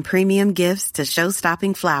savings, from premium gifts to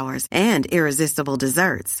show-stopping flowers and irresistible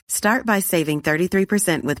desserts. Start by saving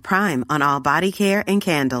 33% with Prime on all body care and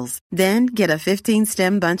candles. Then get a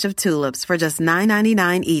 15-stem bunch of tulips for just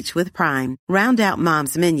 $9.99 each with Prime. Round out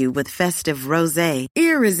Mom's menu with festive rosé,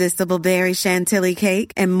 irresistible berry chantilly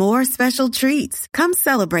cake, and more special treats. Come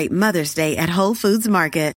celebrate Mother's Day at Whole Foods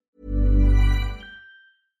Market.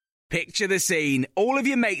 Picture the scene. All of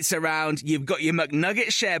your mates around, you've got your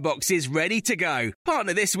McNugget share boxes ready to go.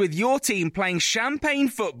 Partner this with your team playing champagne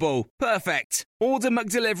football. Perfect. Order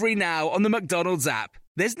McDelivery now on the McDonald's app.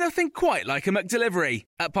 There's nothing quite like a McDelivery.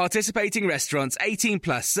 At participating restaurants, 18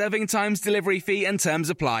 plus, serving times, delivery fee and terms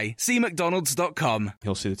apply. See mcdonalds.com.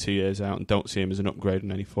 He'll see the 2 years out and don't see him as an upgrade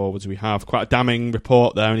on any forwards we have. Quite a damning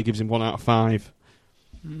report there, and he gives him 1 out of 5.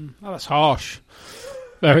 Well, that's harsh.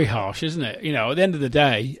 Very harsh, isn't it? At the end of the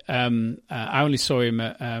day, I only saw him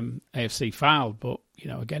at AFC Fylde, but,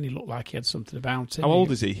 again, he looked like he had something about him. How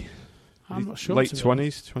old is he? I'm not sure. Late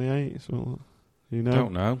 20s, 28? You know?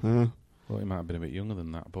 Don't know. Well, he might have been a bit younger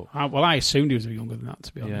than that. But I assumed he was a bit younger than that,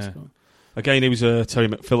 to be honest. Yeah. Again, he was a Terry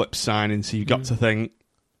McPhillips signing, so you've got to think,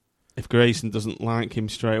 if Grayson doesn't like him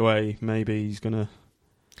straight away, maybe he's going to...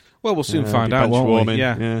 Well, we'll soon find out, won't we?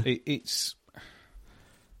 Yeah.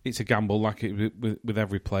 It's a gamble like it with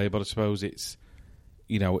every player, but I suppose it's,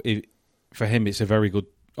 for him it's a very good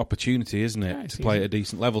opportunity, isn't it, to play at a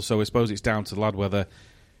decent level. So I suppose it's down to the lad whether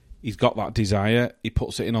he's got that desire, he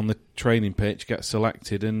puts it in on the training pitch, gets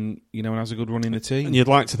selected, and has a good run in the team. And you'd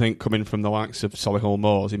like to think, coming from the likes of Solihull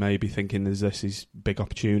Moors, he may be thinking this is his big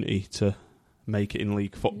opportunity to make it in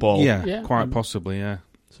league football. Yeah. Quite possibly, yeah.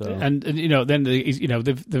 So then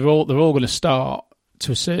they're all going to start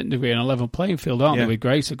to a certain degree on a level playing field, aren't they, with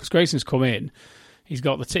Grayson? Because Grayson's come in, he's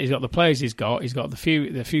got the players he's got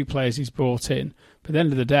the few players he's brought in. But at the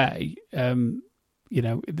end of the day,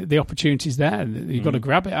 the opportunity's there. You've got to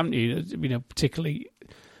grab it, haven't you? Particularly,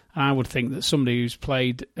 I would think that somebody who's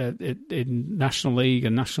played in National League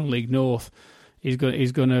and National League North is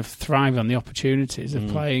going to thrive on the opportunities of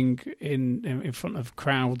playing in front of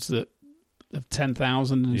crowds of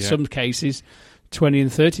 10,000 in some cases. 20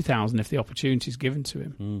 and 30,000 if the opportunity is given to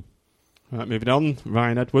him. Right, moving on.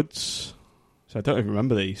 Ryan Edwards. So I don't even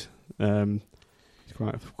remember these. He's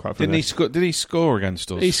quite Did he score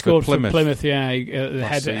against us? He scored for Plymouth. yeah.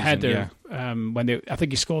 The header. When I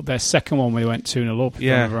think he scored their second one when they went 2-0 up. If I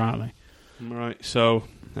remember rightly. Right. So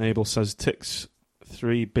Abel says ticks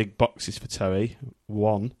 3 big boxes for Terry.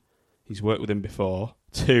 1, he's worked with him before.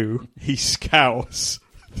 2, he scouts.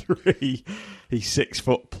 3, he's 6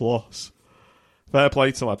 foot plus. Fair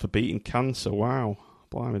play to lad for beating cancer. Wow.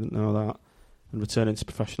 Blimey, I didn't know that. And returning to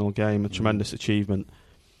professional game, a tremendous achievement.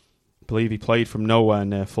 I believe he played from nowhere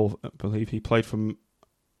near full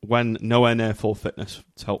fitness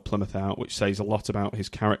to help Plymouth out, which says a lot about his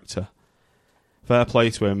character. fair play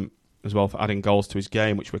to him as well for adding goals to his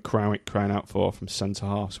game, which we're crying out for from centre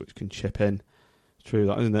halves, which can chip in. It's true,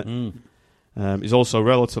 that, isn't it? He's also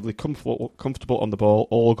relatively comfortable on the ball,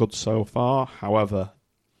 all good so far. However,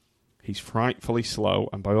 he's frightfully slow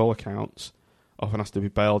and, by all accounts, often has to be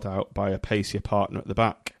bailed out by a pacier partner at the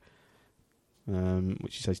back,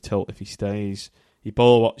 which he says tilt if he stays. He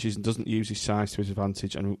ball watches and doesn't use his size to his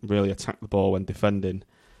advantage and really attack the ball when defending.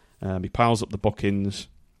 He piles up the bookings,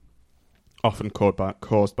 often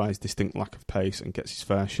caused by his distinct lack of pace, and gets his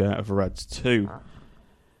fair share of reds too.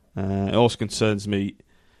 It also concerns me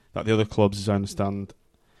that the other clubs, as I understand,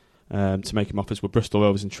 to make him offers were Bristol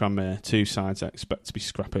Rovers and Tranmere, two sides I expect to be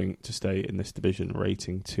scrapping to stay in this division,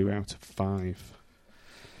 rating 2 out of 5.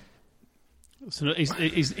 So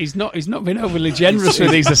he's not been overly generous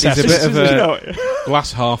with these assessments. He's a bit of a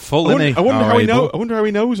glass half full, isn't he? I wonder how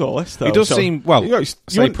he knows all this, though. He does seem, well, you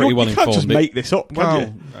pretty well informed. You can't just make this up,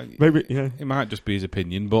 can you? Maybe, yeah. It might just be his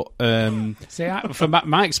opinion, but... See, from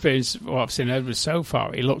my experience, what I've seen Edwards so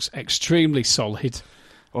far, he looks extremely solid.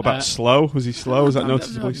 What about slow? Was he slow? Was that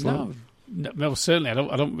noticeably slow? No, certainly. I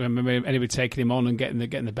don't remember anybody taking him on and getting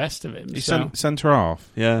the best of him. He's centre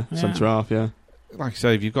half. Yeah, centre half, yeah. Like I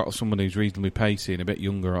say, if you've got someone who's reasonably pacey and a bit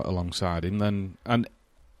younger alongside him, then, and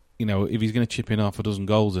you know, if he's going to chip in half a dozen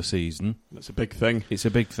goals a season, that's a big thing. It's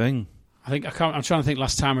a big thing. I'm trying to think.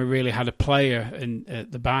 Last time we really had a player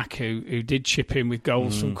at the back who did chip in with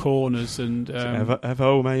goals from corners and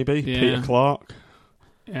Evo maybe, yeah. Peter Clark.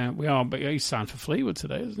 Yeah, we are. But he's signed for Fleetwood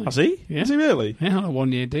today, isn't he? Has he? Yeah. Has he really? Yeah, on a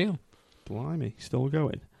 1-year deal. Blimey, still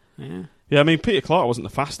going. Yeah. Yeah, I mean, Peter Clark wasn't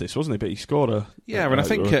the fastest, wasn't he? But he scored a... Yeah, and I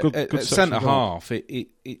think at centre-half,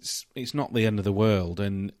 it's not the end of the world.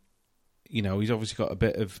 And, you know, he's obviously got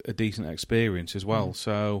a decent experience as well.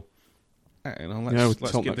 So,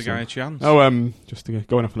 let's give the guy a chance. Just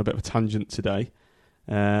going off on a bit of a tangent today.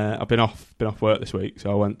 I've been off work this week,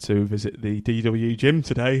 so I went to visit the DW gym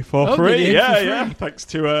today for free. Yeah. Thanks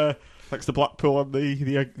to Blackpool on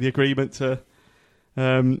the agreement to...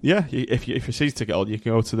 if you're a season ticket holder, you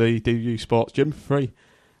can go to the DW Sports Gym for free.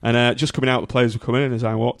 And just coming out, the players were coming in as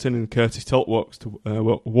I walked in, and Curtis Tilt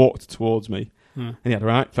walked towards me, and he had a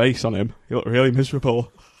right face on him. He looked really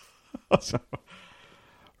miserable. So,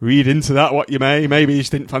 read into that what you may. Maybe he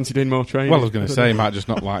just didn't fancy doing more training. Well, I was going to say, he might just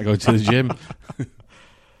not like going to the gym.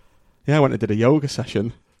 Yeah, I went and did a yoga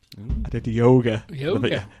session. I did yoga.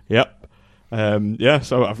 Yep.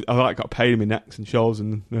 So I got pain in my necks and shoulders,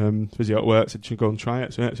 and physio at work said, "Should go and try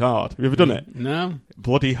it." So it's hard. Have you ever done it? No.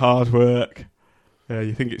 Bloody hard work.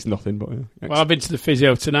 You think it's nothing, but well, I've been to the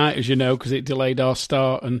physio tonight, as you know, because it delayed our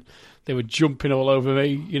start, and they were jumping all over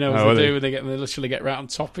me. You know, as they do, they literally get right on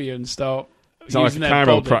top of you and start. It's like a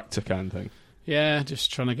chiropractor kind of thing. Yeah,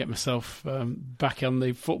 just trying to get myself back on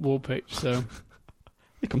the football pitch. So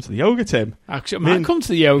you come to the yoga, Tim. I might come to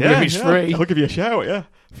the yoga if it's free. I'll give you a shout. Yeah.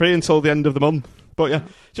 Free until the end of the month. But yeah,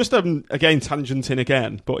 just again, tangenting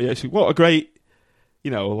again. But yeah, what a great,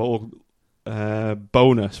 little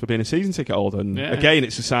bonus for being a season ticket holder. And again,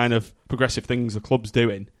 it's a sign of progressive things the club's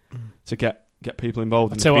doing to get people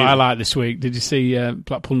involved. I'll tell you what I like this week. Did you see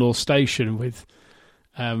Blackpool North Station with,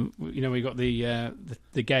 we got the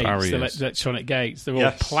gates, barriers. the electronic gates. They're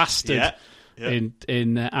all plastered. Yeah.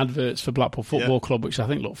 In adverts for Blackpool Football Club, which I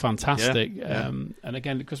think look fantastic. And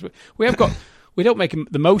again, because we don't make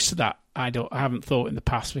the most of that. I haven't thought in the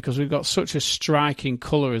past, because we've got such a striking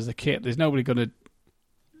colour as the kit. There's nobody going to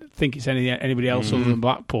think it's anybody else other than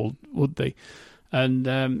Blackpool, would they? And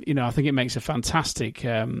I think it makes a fantastic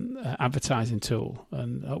advertising tool,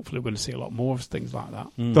 and hopefully we're going to see a lot more of things like that.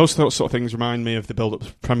 Those sort of things remind me of the build-up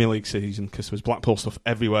Premier League season, because there was Blackpool stuff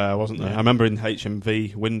everywhere, wasn't there? I remember in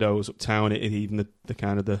HMV windows uptown, even the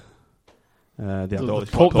kind of the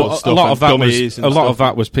Blackpool stuff. A lot of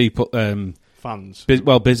that was people. Fans.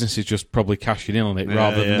 Businesses just probably cashing in on it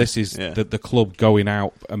rather than this is the club going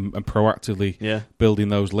out and proactively building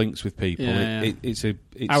those links with people. I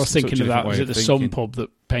was thinking of that. Was it the Sun pub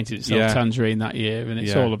that painted itself tangerine that year? And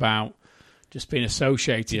it's all about just being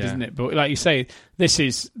associated, isn't it? But like you say, this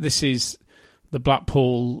is the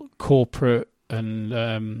Blackpool corporate and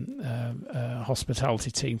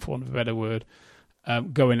hospitality team, for want of a better word,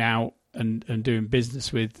 going out and doing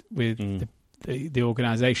business with the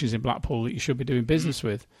organisations in Blackpool that you should be doing business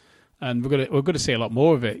with, and we're going to see a lot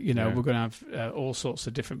more of it. We're going to have all sorts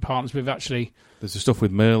of different partners. There's the stuff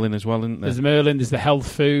with Merlin as well, isn't there? There's Merlin. There's the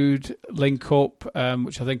health food link up,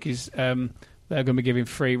 which I think is they're going to be giving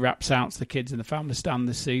free wraps out to the kids in the family stand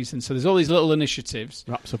this season. So there's all these little initiatives.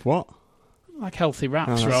 Wraps of what? like healthy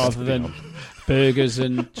wraps rather than burgers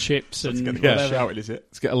and chips and whatever. Shouted, is it?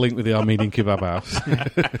 Let's get a link with the Armenian kebab house.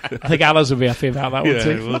 I think Alice will be happy about that one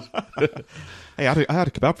too. Hey, I had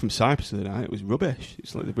a kebab from Cyprus the other night. It was rubbish.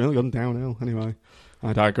 It's like they've really gone downhill. Anyway,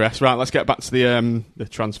 I digress. Right, let's get back to the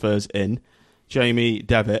transfers in. Jamie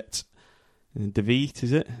Devitt. Devitt,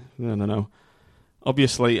 is it? No.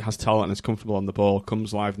 Obviously, it has talent and is comfortable on the ball,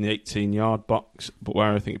 comes live in the 18-yard box, but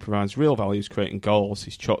where I think it provides real value is creating goals.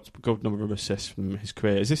 He's chucked a good number of assists from his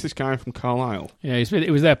career. Is this guy from Carlisle? Yeah,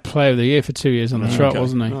 he was their player of the year for 2 years on the trot,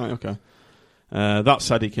 wasn't he? Right, okay. That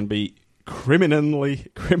said, he can be criminally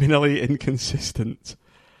inconsistent.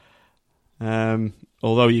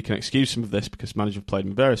 Although you can excuse some of this because managers have played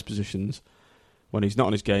him in various positions. When he's not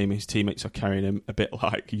on his game, his teammates are carrying him a bit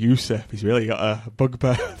like Yusuf. He's really got a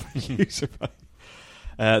bugbear for Yusuf.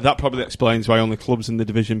 That probably explains why only clubs in the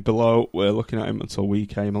division below were looking at him until we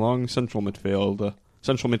came along. Central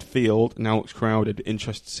midfield now looks crowded.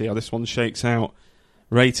 Interested to see how this one shakes out.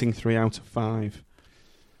 Rating 3 out of 5.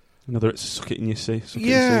 Another it's suck it in you see.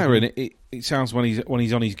 And it sounds when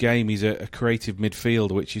he's on his game, he's a creative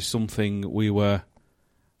midfield, which is something we were,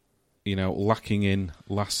 lacking in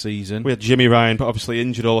last season. We had Jimmy Ryan, but obviously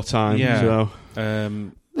injured all the time. Yeah.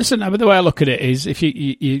 So. Listen, but the way I look at it is, if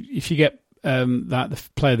you get the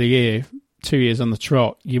player of the year 2 years on the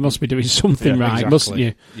trot, you must be doing something right, exactly. mustn't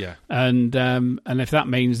you? Yeah. And if that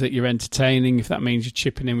means that you're entertaining, if that means you're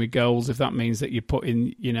chipping in with goals, if that means that you're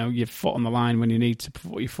putting your foot on the line when you need to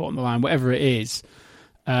put your foot on the line, whatever it is,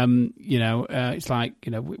 it's like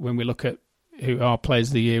when we look at who our players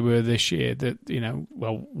of the year were this year, that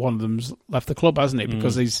one of them's left the club, hasn't he?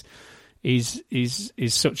 Because he's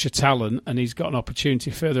such a talent and he's got an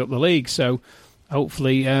opportunity further up the league. So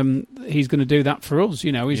hopefully he's going to do that for us.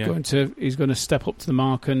 He's going to step up to the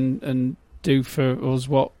mark and do for us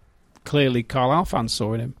what clearly Carlisle fans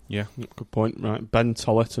saw in him. Yeah, good point. Right, Ben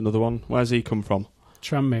Tollett, another one. Where's he come from?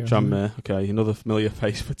 Tranmere. Okay, another familiar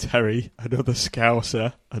face for Terry. Another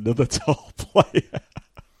Scouser. Another tall player.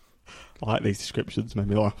 I like these descriptions, made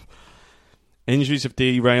me laugh. Injuries have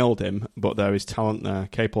derailed him, but there is talent there,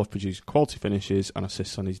 capable of producing quality finishes and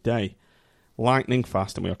assists on his day. Lightning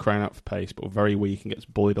fast, and we are crying out for pace, but very weak and gets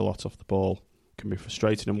bullied a lot off the ball. Can be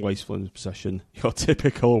frustrating and wasteful in his possession. Your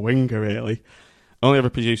typical winger, really. Only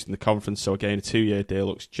ever produced in the conference, so again, a 2-year deal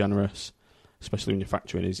looks generous, especially when you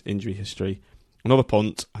factor in his injury history. Another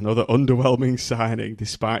punt, another underwhelming signing,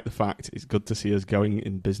 despite the fact it's good to see us going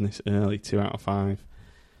in business early, 2 out of 5.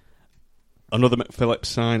 Another McPhillips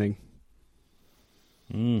signing.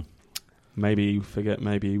 Maybe you forget,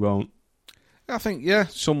 maybe you won't. I think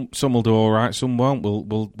some will do all right, some won't.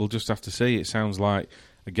 We'll just have to see. It sounds like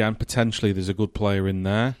again potentially there's a good player in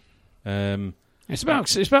there. It's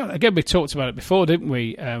about again. We talked about it before, didn't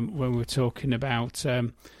we? When we were talking about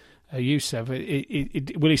Yusuf, will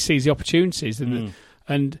he seize the opportunities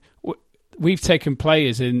and we've taken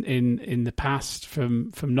players in the past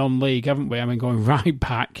from non-league, haven't we? I mean, going right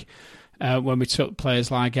back. When we took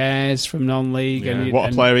players like Ayres from non-league. Yeah.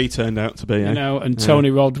 What a player he turned out to be, and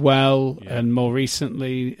Tony Rodwell, and more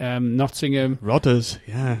recently Nottingham. Rodders,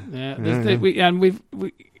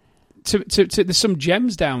 there's some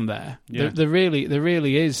gems down there. Yeah. There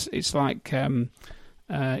really is. It's like, having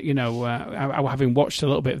watched a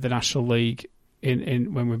little bit of the National League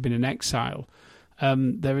in when we've been in exile,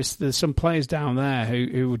 there's some players down there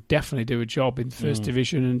who would definitely do a job in First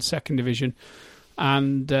Division and Second Division,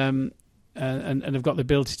 and have got the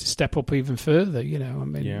ability to step up even further.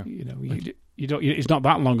 It's not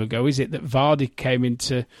that long ago, is it, that Vardy came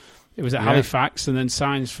into? It was at Halifax and then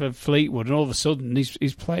signs for Fleetwood, and all of a sudden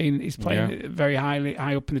he's playing very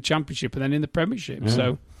high up in the Championship and then in the Premiership.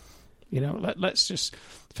 So, let's just.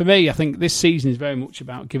 For me, I think this season is very much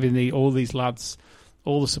about giving all these lads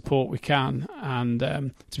all the support we can, and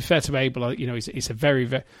to be fair to Abel, he's a very,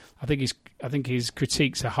 very. I think his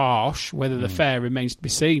critiques are harsh. Whether they're fair remains to be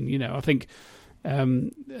seen. I think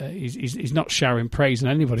he's not showering praise on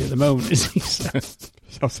anybody at the moment, is he? Sounds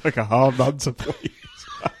like a hard man to please.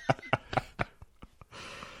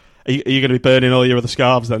 Are you going to be burning all your other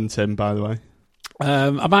scarves then, Tim, by the way?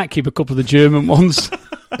 I might keep a couple of the German ones.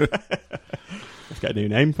 We've got a new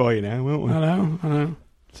name for you now, won't we? I know.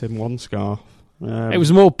 Tim One Scarf. It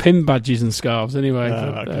was more pin badges and scarves anyway.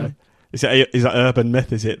 Okay. Is that urban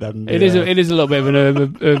myth, is it then? It is a little bit of an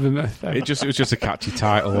urban myth. It was just a catchy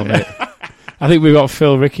title, wasn't it? I think we've got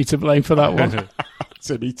Phil Ricky to blame for that one.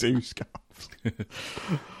 Timmy Two Scarves.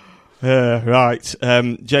 Right.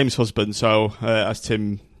 James Husband, so as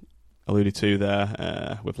Tim alluded to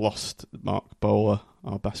there, we've lost Mark Bowler,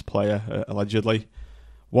 our best player, allegedly.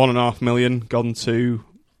 $1.5 million gone to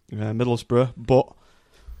Middlesbrough, but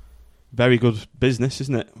very good business,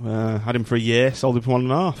 isn't it? Had him for a year, sold him for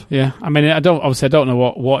 1.5. Yeah, I mean, I don't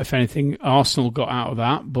know what if anything Arsenal got out of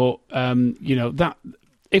that, but that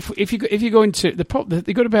if you go into you've got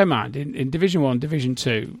to bear in mind in Division 1, Division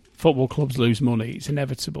 2, football clubs lose money. It's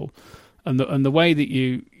inevitable, and the way that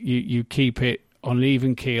you keep it on an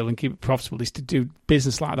even keel and keep it profitable is to do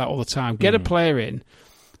business like that all the time. Get a player in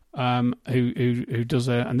who does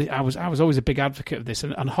and I was always a big advocate of this,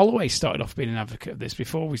 and Holloway started off being an advocate of this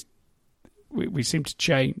before we seem to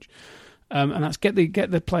change. And that's get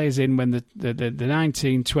the players in when the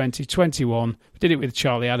 19, 20, 21. We did it with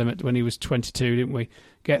Charlie Adam when he was 22, didn't we?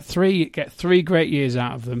 Get three great years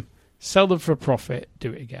out of them, sell them for a profit,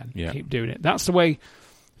 do it again, keep doing it. That's the way,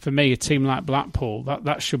 for me, a team like Blackpool,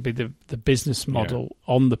 that should be the business model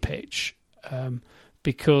on the pitch,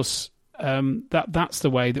 because that's the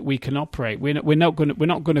way that we can operate. We're not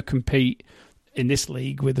going to compete in this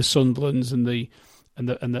league with the Sunderlands and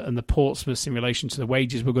the Portsmouths in relation to the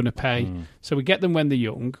wages we're going to pay. So we get them when they're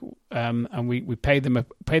young, and we pay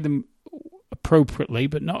them appropriately,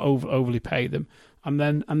 but not overly pay them, and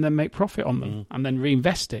then make profit on them, and then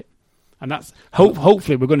reinvest it. And that's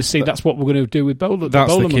hopefully we're going to see that's what we're going to do with Bowler.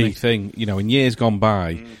 That's the key money. thing. In years gone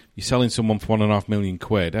by, you're selling someone for £1.5 million.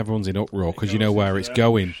 Everyone's in uproar because you know where it's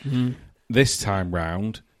going. This time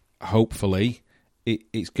round, hopefully,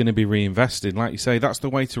 it's going to be reinvested. Like you say, that's the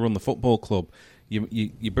way to run the football club.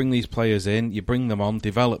 You bring these players in, you bring them on,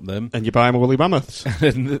 develop them, and you buy them woolly mammoths.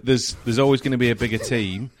 And there's always going to be a bigger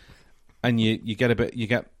team, and you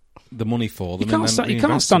get the money for them. You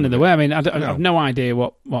can't stand in the way. I mean, I have no idea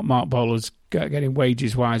what Mark Bowler's getting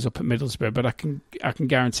wages wise up at Middlesbrough, but I can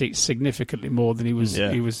guarantee it's significantly more than he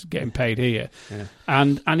was getting paid here. Yeah.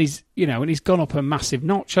 And he's he's gone up a massive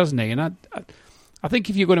notch, hasn't he? And I think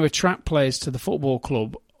if you're going to attract players to the football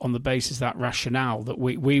club on the basis of that rationale that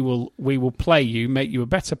we will play you, make you a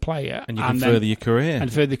better player, and you can further your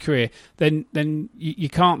career, then you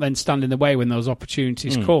can't then stand in the way when those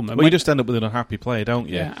opportunities come. And you just end up with an unhappy player, don't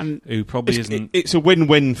you? Yeah, and who probably isn't. It's a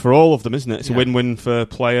win-win for all of them, isn't it? It's a win-win for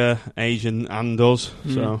player, agent, and us.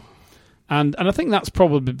 So, and I think that's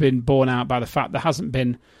probably been borne out by the fact there hasn't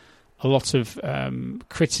been a lot of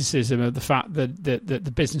criticism of the fact that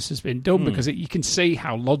the business has been done, because you can see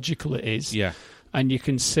how logical it is. Yeah. And you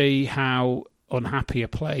can see how unhappy a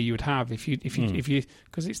player you would have if you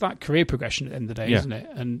because it's like career progression at the end of the day, isn't it?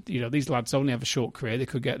 And these lads only have a short career. They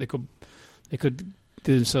could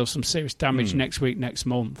do themselves some serious damage next week, next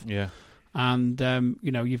month. Yeah. And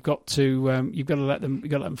you've got to let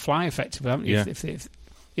them fly effectively, haven't you?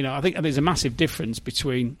 Yeah. I think there's a massive difference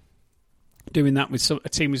between doing that with a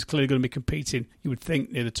team who's clearly going to be competing, you would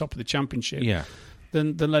think, near the top of the championship. Yeah.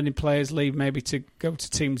 Than letting players leave maybe to go to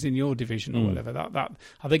teams in your division or whatever. That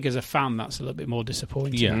I think as a fan, that's a little bit more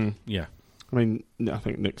disappointing. Yeah, yeah. I mean, I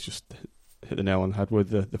think Nick's just hit the nail on the head with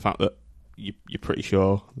the fact that you're pretty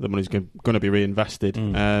sure the money's going to be reinvested,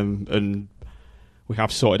 and we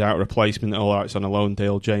have sorted out a replacement. All right, it's on a loan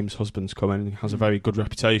deal. James Husband's coming. He has a very good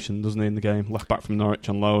reputation, doesn't he, in the game? Left back from Norwich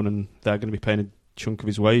on loan, and they're going to be paying a chunk of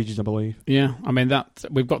his wages, I believe. Yeah, I mean that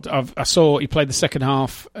we've got. I saw he played the second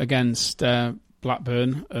half against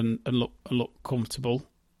Blackburn and look comfortable.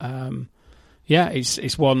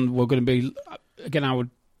 It's one we're going to be again.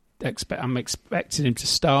 I'm expecting him to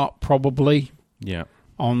start probably. Yeah.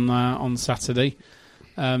 On Saturday,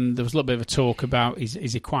 there was a little bit of a talk about is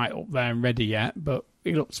he quite up there and ready yet? But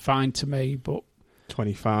he looks fine to me. But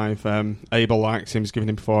 25. Abel likes him. He's giving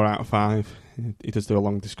him 4 out of 5. He does do a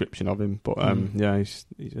long description of him, but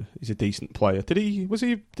he's a decent player.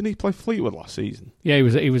 Didn't he play Fleetwood last season? Yeah, he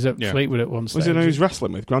was at Fleetwood at one stage. Was it who he was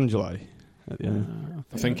wrestling with Grangelay?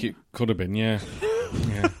 I think it could have been. Yeah.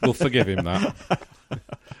 We'll forgive him that.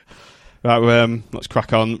 Right, let's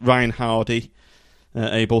crack on. Ryan Hardy.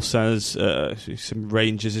 Abel says some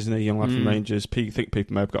Rangers, isn't he? Young lad from Rangers. I think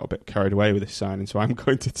people may have got a bit carried away with this signing, so I'm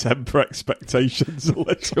going to temper expectations a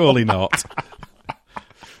little. Surely not.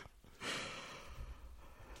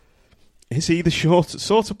 Is he the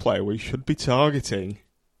sort of player we should be targeting?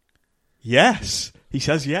 Yes. He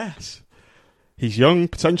says yes. He's young,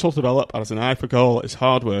 potential to develop, and has an eye for goal. It's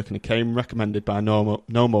hard work, and he came recommended by no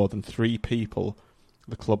more than 3 people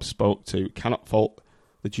the club spoke to. Cannot fault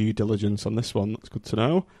the due diligence on this one. That's good to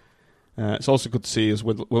know. It's also good to see he is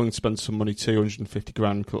willing to spend some money. 250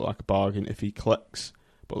 grand could look like a bargain if he clicks.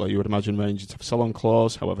 But like you would imagine, Rangers have a sell-on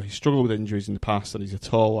clause. However, he struggled with injuries in the past, and he's a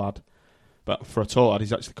tall lad. But for a tall lad,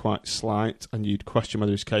 he's actually quite slight, and you'd question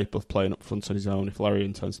whether he's capable of playing up front on his own. If Larry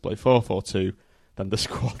intends to play 4-4-2, then the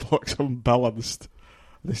squad looks unbalanced.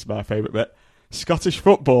 This is my favourite bit. Scottish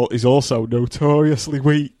football is also notoriously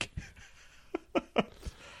weak.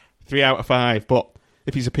 3 out of 5, but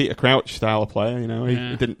if he's a Peter Crouch style of player, he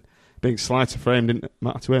didn't. Being slighter frame didn't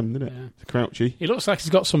matter to him, did it? Yeah. Crouchy. He looks like he's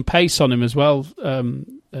got some pace on him as well,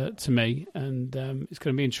 to me, and it's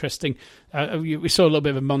going to be interesting. We saw a little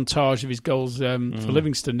bit of a montage of his goals for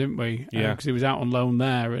Livingston, didn't we? Yeah. Because he was out on loan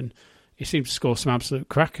there, and he seemed to score some absolute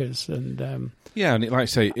crackers. And and like I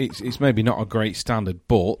say, it's maybe not a great standard,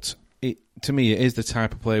 but to me, it is the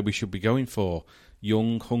type of player we should be going for.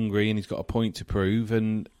 Young, hungry, and he's got a point to prove,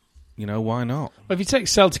 and why not? Well, if you take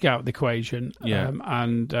Celtic out of the equation,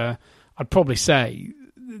 and I'd probably say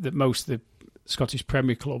that most of the Scottish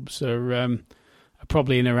Premier clubs are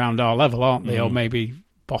probably in around our level, aren't they? Or maybe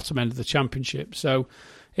bottom end of the Championship. So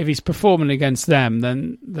if he's performing against them,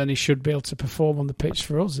 then he should be able to perform on the pitch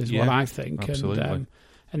for us, is what I think. Absolutely.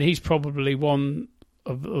 And he's probably one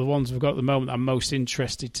of the ones we've got at the moment I'm most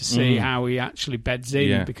interested to see how he actually beds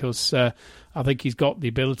in, because I think he's got the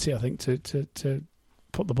ability, I think, to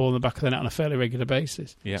put the ball in the back of the net on a fairly regular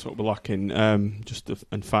basis. Yeah, that's what we're lacking. And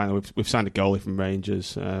finally, we've signed a goalie from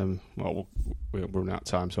Rangers. We're running out of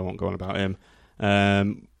time, so I won't go on about him.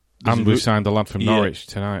 And we've signed a lad from Norwich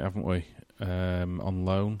tonight, haven't we? On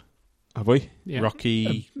loan. Have we? Yeah.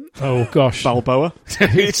 Rocky. Oh gosh, Balboa.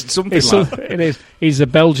 It's something like that. It is. He's a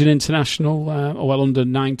Belgian international, under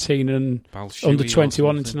 19 and under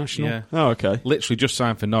 21 international. Yeah. Oh, okay. Literally just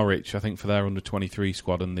signed for Norwich, I think, for their under 23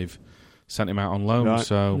 squad, and they've sent him out on loan. Right.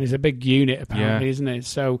 So he's a big unit, apparently, isn't it?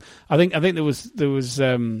 So I think there was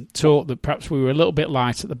talk that perhaps we were a little bit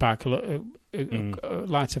light at the back,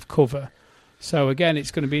 light of cover. So again,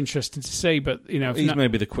 it's going to be interesting to see. But he's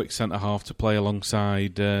maybe the quick centre half to play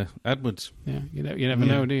alongside Edwards. Yeah, you never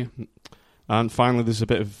know, do you? And finally, there's a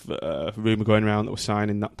bit of rumour going around that we're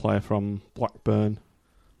signing that player from Blackburn.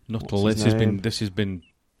 Nuttall. This has been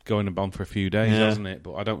going on for a few days, hasn't it?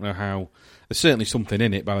 But I don't know how. There's certainly something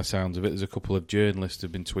in it by the sounds of it. There's a couple of journalists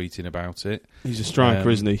who've been tweeting about it. He's a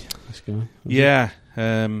striker, isn't he? This guy.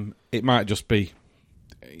 It might just be,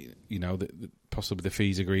 possibly the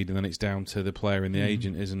fees agreed, and then it's down to the player and the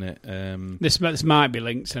agent, isn't it? This might be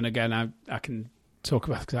linked, and again, I can talk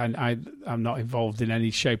about, because I'm not involved in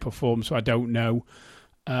any shape or form, so I don't know.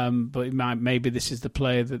 But maybe this is the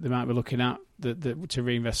player that they might be looking at to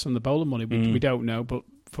reinvest some of the bowler money. We don't know, but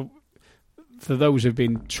for those who've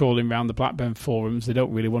been trawling around the Blackburn forums, they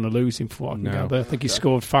don't really want to lose him for what I can gather. I think he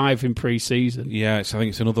scored 5 in pre-season. Yeah, I think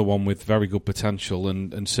it's another one with very good potential,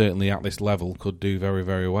 and certainly at this level could do very,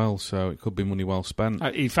 very well. So it could be money well spent.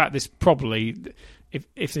 In fact, this probably,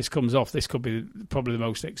 if this comes off, this could be probably the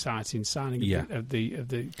most exciting signing of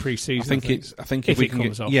the pre-season. I think if we can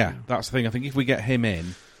get, that's the thing. I think if we get him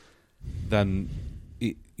in, then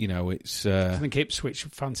it's. I think Ipswich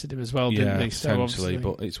fancied him as well, didn't they? So potentially,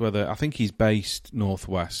 but it's whether I think he's based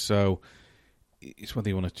northwest, so it's whether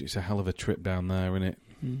you want to. It's a hell of a trip down there, isn't it?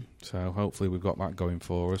 So hopefully we've got that going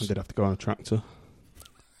for us. I did have to go on a tractor.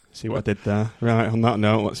 See what I did there. Right, on that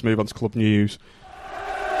note, let's move on to club news.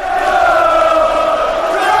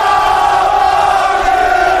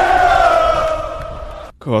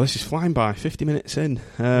 God, this is flying by, 50 minutes in.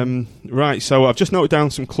 Right, so I've just noted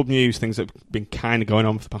down some club news, things that have been kind of going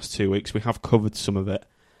on for the past 2 weeks. We have covered some of it,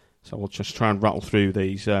 so we'll just try and rattle through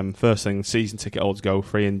these. First thing, season ticket holders go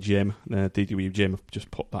free in gym. DW Gym have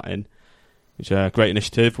just put that in, which is a great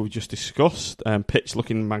initiative we just discussed. Pitch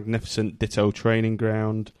looking magnificent, ditto training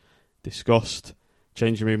ground, discussed.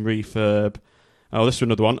 Changing room refurb. Oh, this is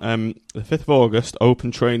another one. The 5th of August,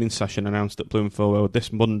 open training session announced at Bloomfield Road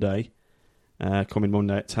this Monday. Coming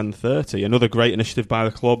Monday at 10:30. Another great initiative by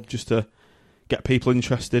the club just to get people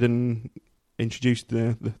interested and introduce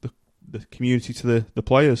the community to the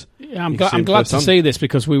players. Yeah, I'm glad to see this,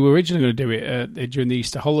 because we were originally going to do it during the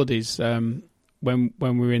Easter holidays when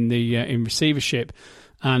we were in the in receivership,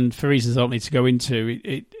 and for reasons I don't need to go into,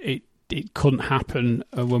 it couldn't happen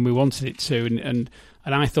when we wanted it to, and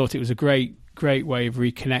I thought it was a great way of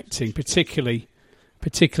reconnecting, particularly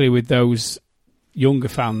with those younger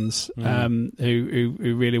fans who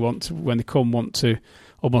really want to, when they come, want to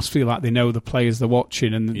almost feel like they know the players they're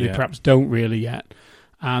watching, and they perhaps don't really yet.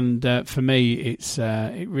 And for me, it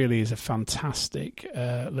really is a fantastic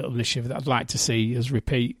little initiative that I'd like to see us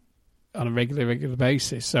repeat on a regular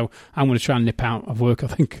basis. So I'm going to try and nip out of work, I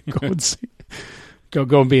think,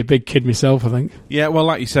 go and be a big kid myself, I think. Yeah, well,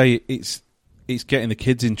 like you say, it's getting the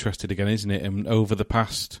kids interested again, isn't it? And over the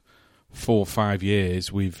past 4 or 5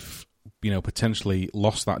 years, we've potentially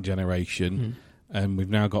lost that generation, and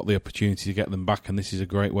we've now got the opportunity to get them back, and this is a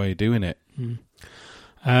great way of doing it.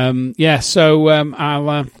 So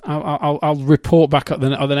I'll report back at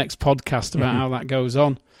the next podcast about how that goes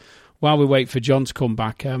on. While we wait for John to come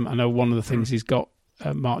back, I know one of the things he's got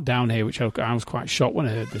marked down here, which I was quite shocked when I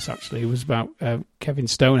heard this. Actually, it was about Kevin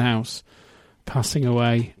Stonehouse passing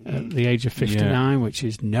away at the age of 59, which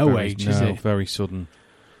is no age, is it? Very sudden.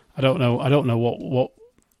 I don't know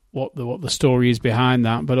what the story is behind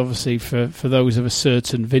that, but obviously for those of a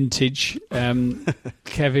certain vintage,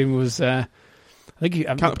 Kevin was. I think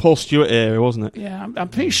kind of Paul Stewart era, wasn't it? Yeah, I'm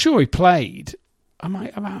pretty sure he played. I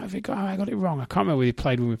got it wrong. I can't remember whether he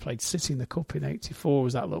played when we played City in the Cup in '84.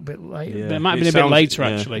 Was that a little bit later? Yeah. It might have been a bit later,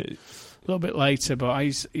 actually. A little bit later, but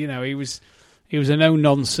he was a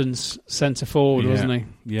no-nonsense centre forward, wasn't he?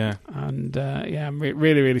 Yeah. And I'm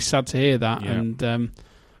really, really sad to hear that. Yeah. And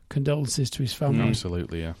condolences to his family.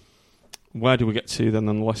 Absolutely, yeah. Where do we get to then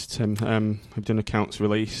on the list, Tim? We've done accounts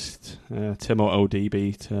released. Tim or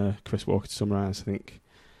ODB to Chris Walker to summarise, I think.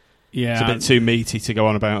 Yeah, it's a bit too meaty to go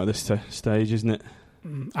on about at this stage, isn't it?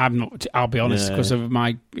 I'm not. I'll be honest, because of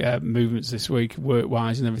my movements this week,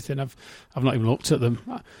 work-wise and everything. I've not even looked at them.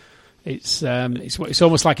 It's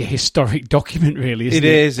almost like a historic document, really. Isn't it?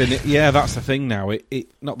 It is, and that's the thing now.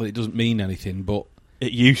 It not that it doesn't mean anything, but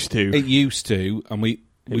it used to. It used to, and we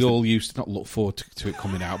all used to not look forward to it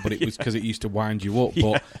coming out, but it was because it used to wind you up.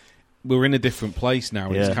 But we're in a different place now.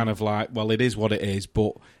 And it's kind of like, well, it is what it is,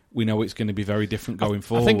 but we know it's going to be very different going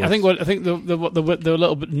forward. I think the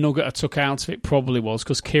little bit nugget I took out of it probably was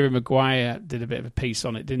because Kieran Maguire did a bit of a piece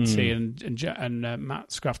on it, didn't he? And Matt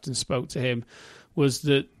Scrafton spoke to him. Was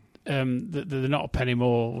that the Not a Penny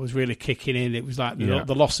More was really kicking in? It was like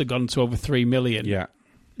the loss had gone to over 3 million. Yeah.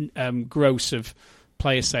 Gross of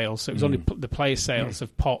player sales. So it was only the player sales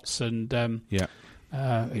of Potts and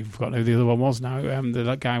I've forgotten who the other one was now.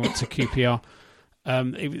 That guy went to QPR.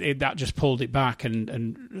 That just pulled it back,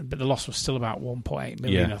 but the loss was still about 1.8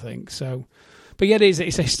 million, I think. So, but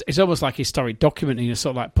it's almost like historic documenting. You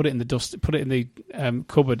sort of like put it in the dust, put it in the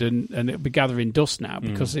cupboard, and it'll be gathering dust now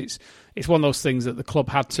because it's one of those things that the club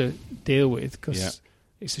had to deal with because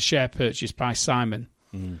it's a share purchase by Simon.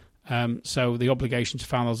 So the obligation to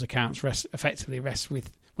file those accounts effectively rests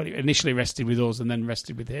with. Well, it initially rested with us and then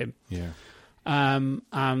rested with him. Yeah.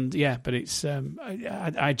 But it's.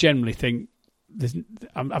 I generally think.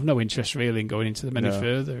 I've no interest really in going into them any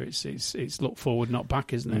further. It's look forward, not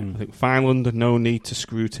back, isn't it? I think Vineland, no need to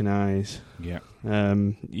scrutinise. Yeah.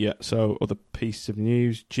 So other piece of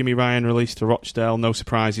news: Jimmy Ryan released to Rochdale. No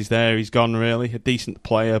surprises there. He's gone. Really, a decent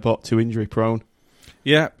player, but too injury prone.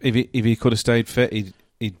 Yeah. If he could have stayed fit,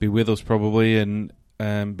 he'd be with us probably and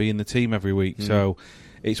be in the team every week. So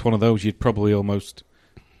it's one of those you'd probably almost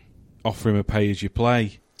offer him a pay as you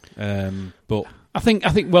play, but. I think.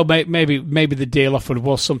 Well, maybe the deal offered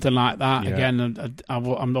was something like that. Yeah. Again, I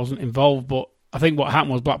wasn't involved, but I think what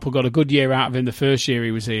happened was Blackpool got a good year out of him the first year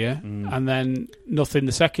he was here, and then nothing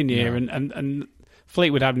the second year, and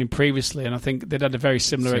Fleetwood had him previously, and I think they'd had a very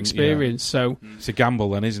similar experience. So it's a gamble,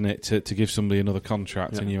 then, isn't it, to give somebody another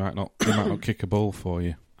contract, and they might not kick a ball for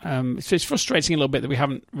you. So it's frustrating a little bit that we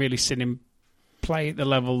haven't really seen him play at the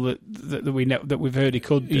level that we know that we've heard he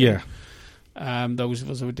could do. Yeah. Those of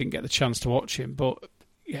us who didn't get the chance to watch him, but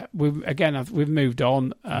we've moved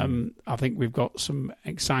on. I think we've got some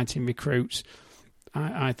exciting recruits.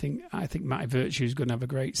 I think Matty Virtue is going to have a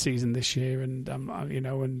great season this year, and I'm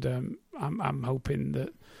hoping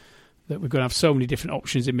that we're going to have so many different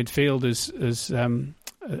options in midfield,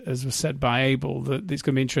 as was said by Abel, that it's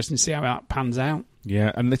going to be interesting to see how that pans out.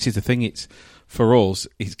 Yeah, and this is the thing. It's for us.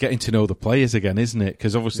 It's getting to know the players again, isn't it?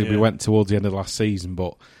 Because obviously we went towards the end of last season,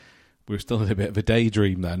 but we were still in a bit of a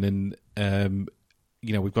daydream then, and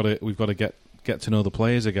we've got to get to know the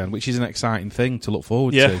players again, which is an exciting thing to look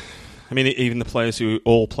forward to. I mean, even the players who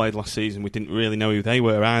all played last season, we didn't really know who they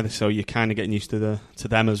were either, so you're kind of getting used to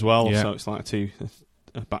them as well. Yeah. So it's like a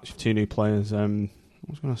batch of two new players. What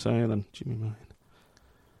was I going to say then? Jimmy Ryan.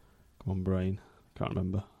 Come on, brain. Can't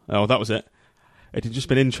remember. Oh, that was it. It had just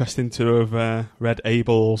been interesting to have read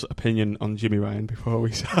Abel's opinion on Jimmy Ryan before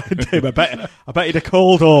we signed him. I bet he'd have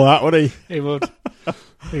called all that, would he? He would.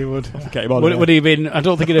 He would. Get him on would he have been? I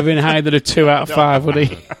don't think he'd have been higher than a 2 out of 5, would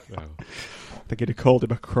he? No. I think he'd have called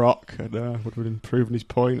him a crock and would have improved his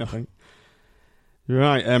point, I think.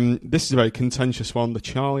 Right. This is a very contentious one. The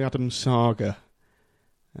Charlie Adams saga.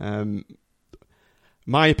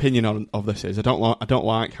 My opinion of this is I don't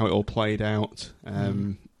like how it all played out.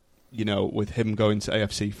 With him going to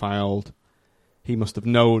AFC Filed, he must have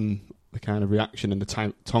known the kind of reaction and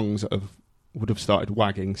the tongues that would have started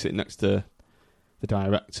wagging sitting next to the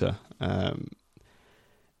director.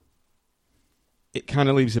 It kind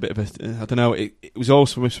of leaves a bit of I don't know, it was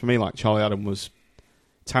also for me like Charlie Adam was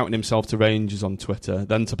touting himself to Rangers on Twitter,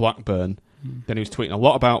 then to Blackburn, then he was tweeting a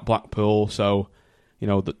lot about Blackpool, so,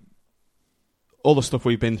 all the stuff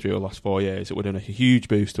we've been through the last 4 years, it would have been a huge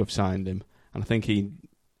boost to have signed him. And I think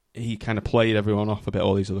he kind of played everyone off a bit,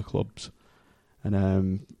 all these other clubs.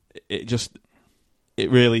 And it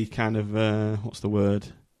really kind of, what's the word?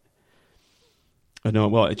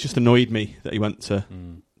 It just annoyed me that he went to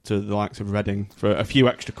the likes of Reading for a few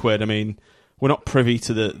extra quid. I mean, we're not privy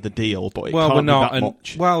to the deal, but it can't be that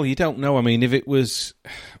much. Well, you don't know. I mean, if it was,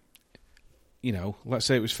 let's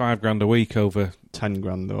say it was $5,000 a week over 10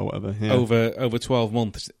 grand or whatever, yeah. over 12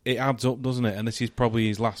 months, it adds up, doesn't it? And this is probably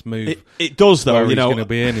his last move. It does, though. Where he's going to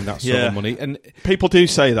be earning that sort of money. And people do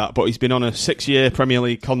say that, but he's been on a 6-year Premier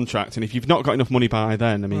League contract, and if you've not got enough money by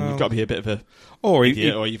then, I mean, you've got to be a bit of a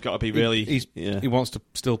idiot, or you've got to be really. He wants to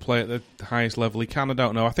still play at the highest level he can. I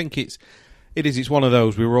don't know. I think it's one of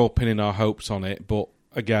those. We were all pinning our hopes on it, but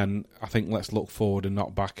again, I think let's look forward and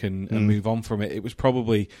not back and move on from it. It was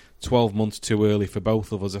probably 12 months too early for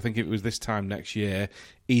both of us. I think if it was this time next year,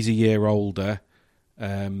 he's a year older.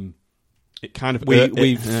 It kind of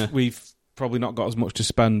we've probably not got as much to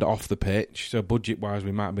spend off the pitch, so budget-wise,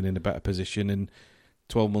 we might have been in a better position. In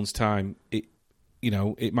 12 months' time, it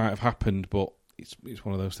might have happened, but it's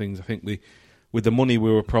one of those things. I think with the money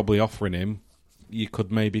we were probably offering him, you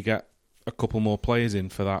could maybe get a couple more players in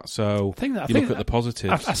for that. So I think look at the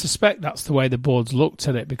positives. I suspect that's the way the board's looked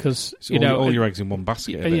at it, because all your eggs in one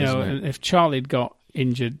basket. And if Charlie had got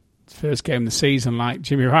injured first game of the season like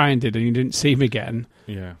Jimmy Ryan did, and you didn't see him again,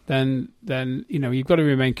 then you've got to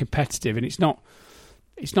remain competitive, and it's not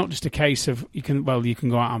just a case of you can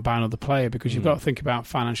go out and buy another player, because you've got to think about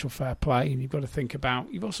financial fair play, and you've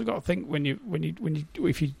also got to think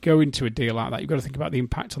if you go into a deal like that, you've got to think about the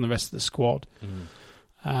impact on the rest of the squad.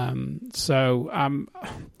 Listen,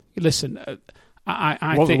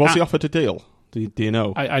 I think... Was he offered a deal? Do you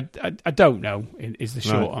know? I don't know. Is the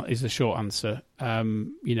short answer. There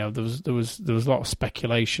was a lot of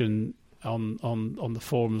speculation on the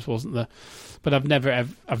forums, wasn't there? But I've never at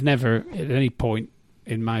any point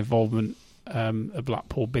in my involvement at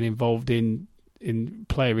Blackpool been involved in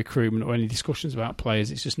player recruitment or any discussions about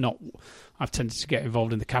players. It's just not. I've tended to get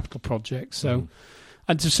involved in the capital project, so.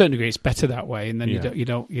 And to a certain degree, it's better that way. And then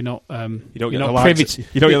you're not privy to.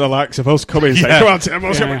 You don't get the likes of us coming and saying, "Come on, Tim,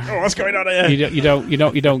 what's going on here?" You don't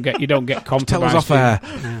get compromised. Tell us off air.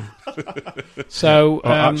 So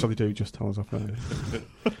actually, do just tell us off air.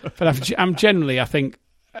 But I'm generally, I think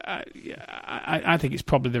it's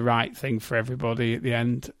probably the right thing for everybody at the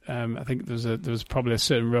end. I think there was probably a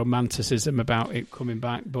certain romanticism about it coming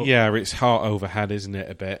back, but it's heart over head, isn't it?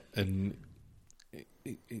 A bit, and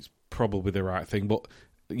it's probably the right thing, but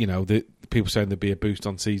the people saying there'd be a boost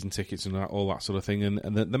on season tickets and all that sort of thing,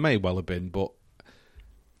 and there may well have been, but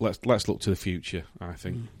let's look to the future. I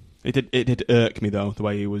think it did irk me though, the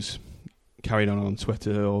way he was carried on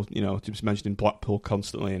Twitter, or just mentioning Blackpool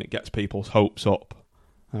constantly, and it gets people's hopes up.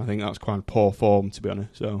 And I think that's quite poor form, to be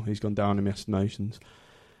honest. So he's gone down in my estimations.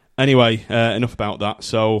 Anyway, enough about that.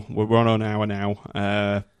 So we're on an hour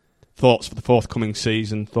now. Thoughts for the forthcoming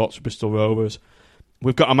season. Thoughts for Bristol Rovers.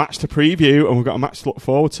 We've got a match to preview, and we've got a match to look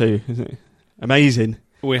forward to. Isn't it amazing?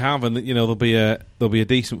 We have, and there'll be a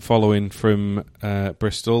decent following from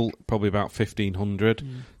Bristol, probably about 1,500.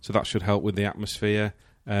 So that should help with the atmosphere.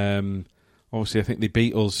 Obviously, I think they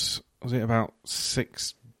beat us. Was it about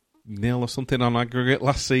 6-0 or something on aggregate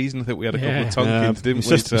last season? I think we had a couple of Tonkins, didn't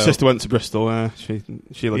we? Sister went to Bristol. She lives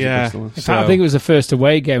in Bristol. In fact, I think it was the first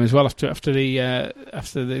away game as well after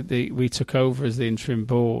we took over as the interim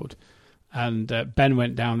board. And Ben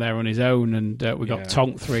went down there on his own, and we got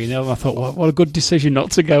tonked 3-0. I thought, what a good decision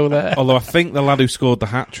not to go there. Although I think the lad who scored the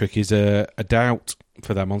hat-trick is a doubt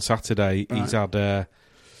for them on Saturday. Right. He's had a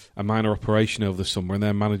minor operation over the summer, and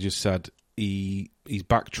their manager said he's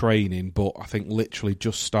back training, but I think literally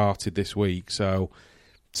just started this week, so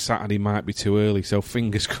Saturday might be too early. So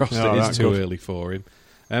fingers crossed it is too early for him.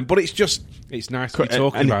 But it's nice to be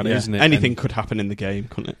talking about it, isn't it? Anything could happen in the game,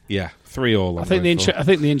 couldn't it? Yeah, 3-3. I think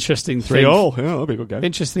the interesting thing... 3-3, that'll be a good game. The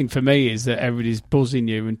interesting for me is that everybody's buzzing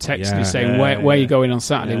you and texting you saying where you're going on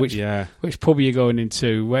Saturday, which pub are you going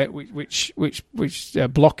into, which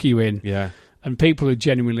block are you in. Yeah. And people are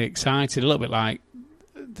genuinely excited, a little bit like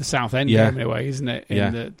the Southend game in a way, isn't it?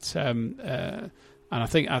 And I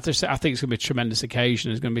think it's going to be a tremendous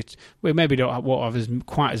occasion. It's going to be. We maybe don't have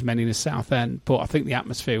quite as many in the Southend, but I think the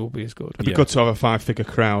atmosphere will be as good. It'd be good to have a 5-figure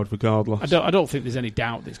crowd, regardless. I don't think there's any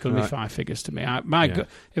doubt that it's going to be 5 figures to me.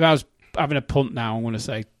 If I was having a punt now, I'm going to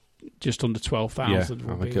say just under 12,000.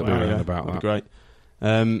 I think it'll be around about that. Great.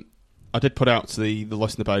 I did put out to the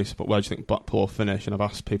listener base, but where do you think Blackpool will finish? And I've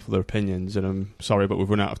asked people their opinions, and I'm sorry, but we've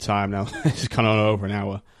run out of time now. It's gone on over an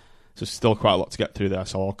hour. So there's still quite a lot to get through there,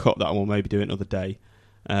 so I'll cut that and we'll maybe do it another day.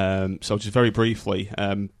 So just very briefly,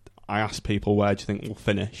 I asked people, where do you think we'll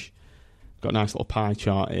finish? Got a nice little pie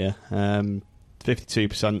chart here.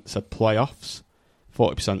 52% said playoffs,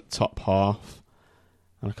 40% top half,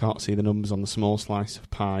 and I can't see the numbers on the small slice of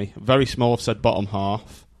pie. Very small have said bottom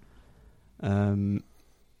half. No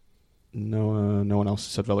one else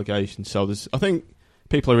has said relegation. So I think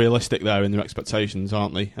people are realistic there in their expectations,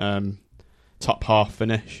 aren't they? Top half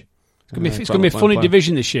finish. It's going to be a funny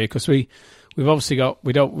division this year because we've obviously got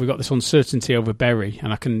this uncertainty over Bury,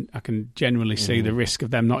 and I can genuinely see the risk of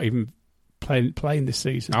them not even playing this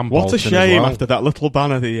season. What a shame after that little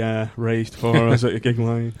banner they raised for us at Gig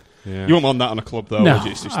Lane. Yeah. You won't want that on a club though. No,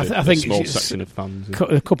 it's just I think small section of fans.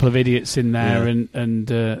 A couple of idiots in there,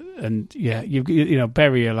 and you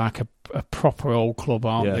Bury are like a proper old club,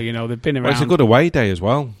 aren't they? You know, they've been around. Well, it's a good away day as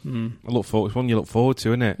well. It's one you look forward to,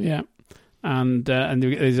 isn't it? Yeah, and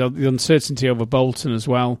there's the uncertainty over Bolton as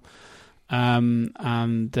well.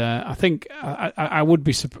 I think I would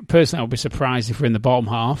be personally, I would be surprised if we're in the bottom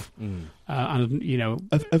half. And you know,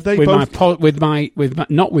 have they with my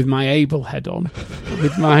not with my able head on,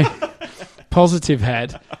 with my positive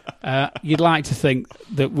head, you'd like to think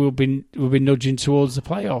that we'll be nudging towards the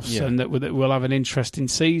playoffs and that we'll have an interesting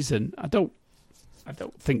season. I don't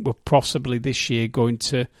think we're possibly this year going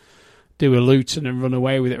to do a Luton and run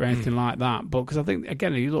away with it or anything like that. But because I think,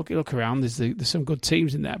 again, you look around, there's some good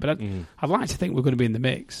teams in there. But I'd like to think we're going to be in the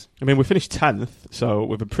mix. I mean, we finished 10th, so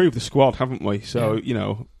we've improved the squad, haven't we? So, you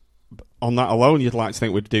know, on that alone, you'd like to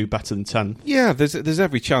think we'd do better than 10th. Yeah, there's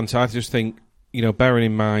every chance. I just think, you know, bearing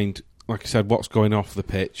in mind, like I said, what's going off the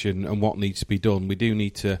pitch and what needs to be done, we do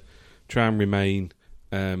need to try and remain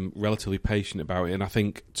relatively patient about it. And I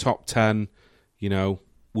think top 10, you know,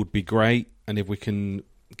 would be great. And if we can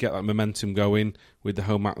get that momentum going with the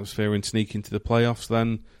home atmosphere and sneak into the playoffs,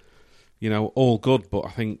 then, you know, all good. But I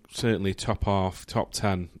think certainly top half, top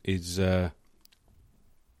 10 is, you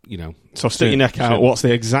know... So stick your neck out. What's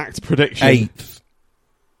the exact prediction? 8th.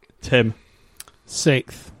 Tim?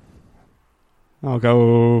 6th. I'll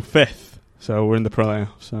go 5th. So we're in the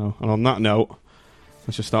playoffs. So, and on that note,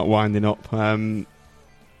 let's just start winding up.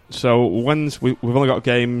 So we've only got a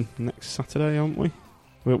game next Saturday, haven't we?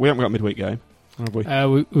 We haven't got a midweek game. Have we?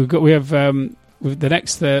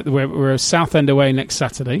 We're Southend away next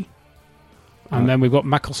Saturday, and then we've got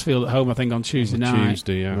Macclesfield at home. I think on Tuesday night.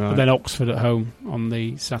 Tuesday, yeah. And then Oxford at home on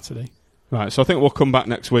the Saturday. Right. So I think we'll come back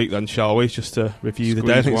next week then, shall we? Just to review the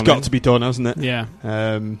day. I think it's got to be done, hasn't it? Yeah.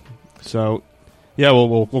 So yeah,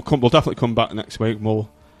 we'll definitely come back next week. We'll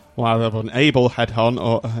either have an Abel head on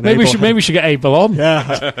or maybe we should get Abel on.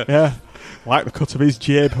 Yeah, yeah. Like the cut of his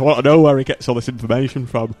jib. I want to know where he gets all this information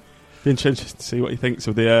from. Be interested to see what he thinks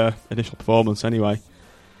of the initial performance anyway.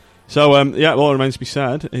 So, all remains to be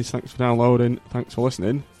said is thanks for downloading, thanks for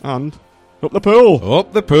listening, and up the pool!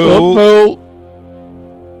 Up the pool! Up the pool!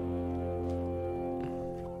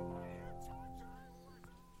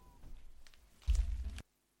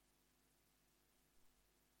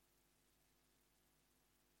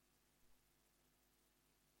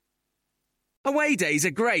 Away days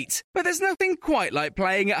are great, but there's nothing quite like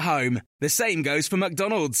playing at home. The same goes for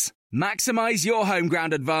McDonald's. Maximise your home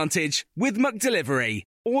ground advantage with McDelivery.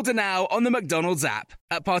 Order now on the McDonald's app.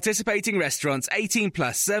 At participating restaurants, 18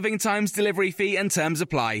 plus serving times, delivery fee and terms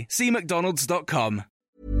apply. See mcdonalds.com.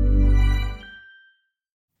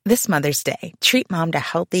 This Mother's Day, treat mom to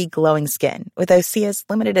healthy, glowing skin with Osea's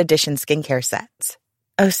limited edition skincare sets.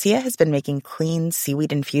 Osea has been making clean,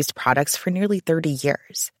 seaweed-infused products for nearly 30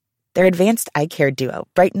 years. Their advanced eye care duo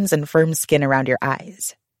brightens and firms skin around your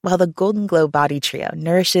eyes, while the Golden Glow Body Trio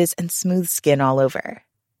nourishes and smooths skin all over.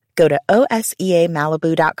 Go to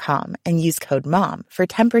OSEAMalibu.com and use code MOM for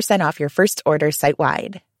 10% off your first order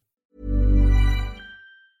site-wide.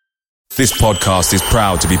 This podcast is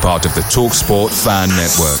proud to be part of the TalkSport Fan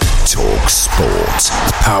Network. TalkSport.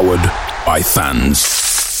 Powered by fans.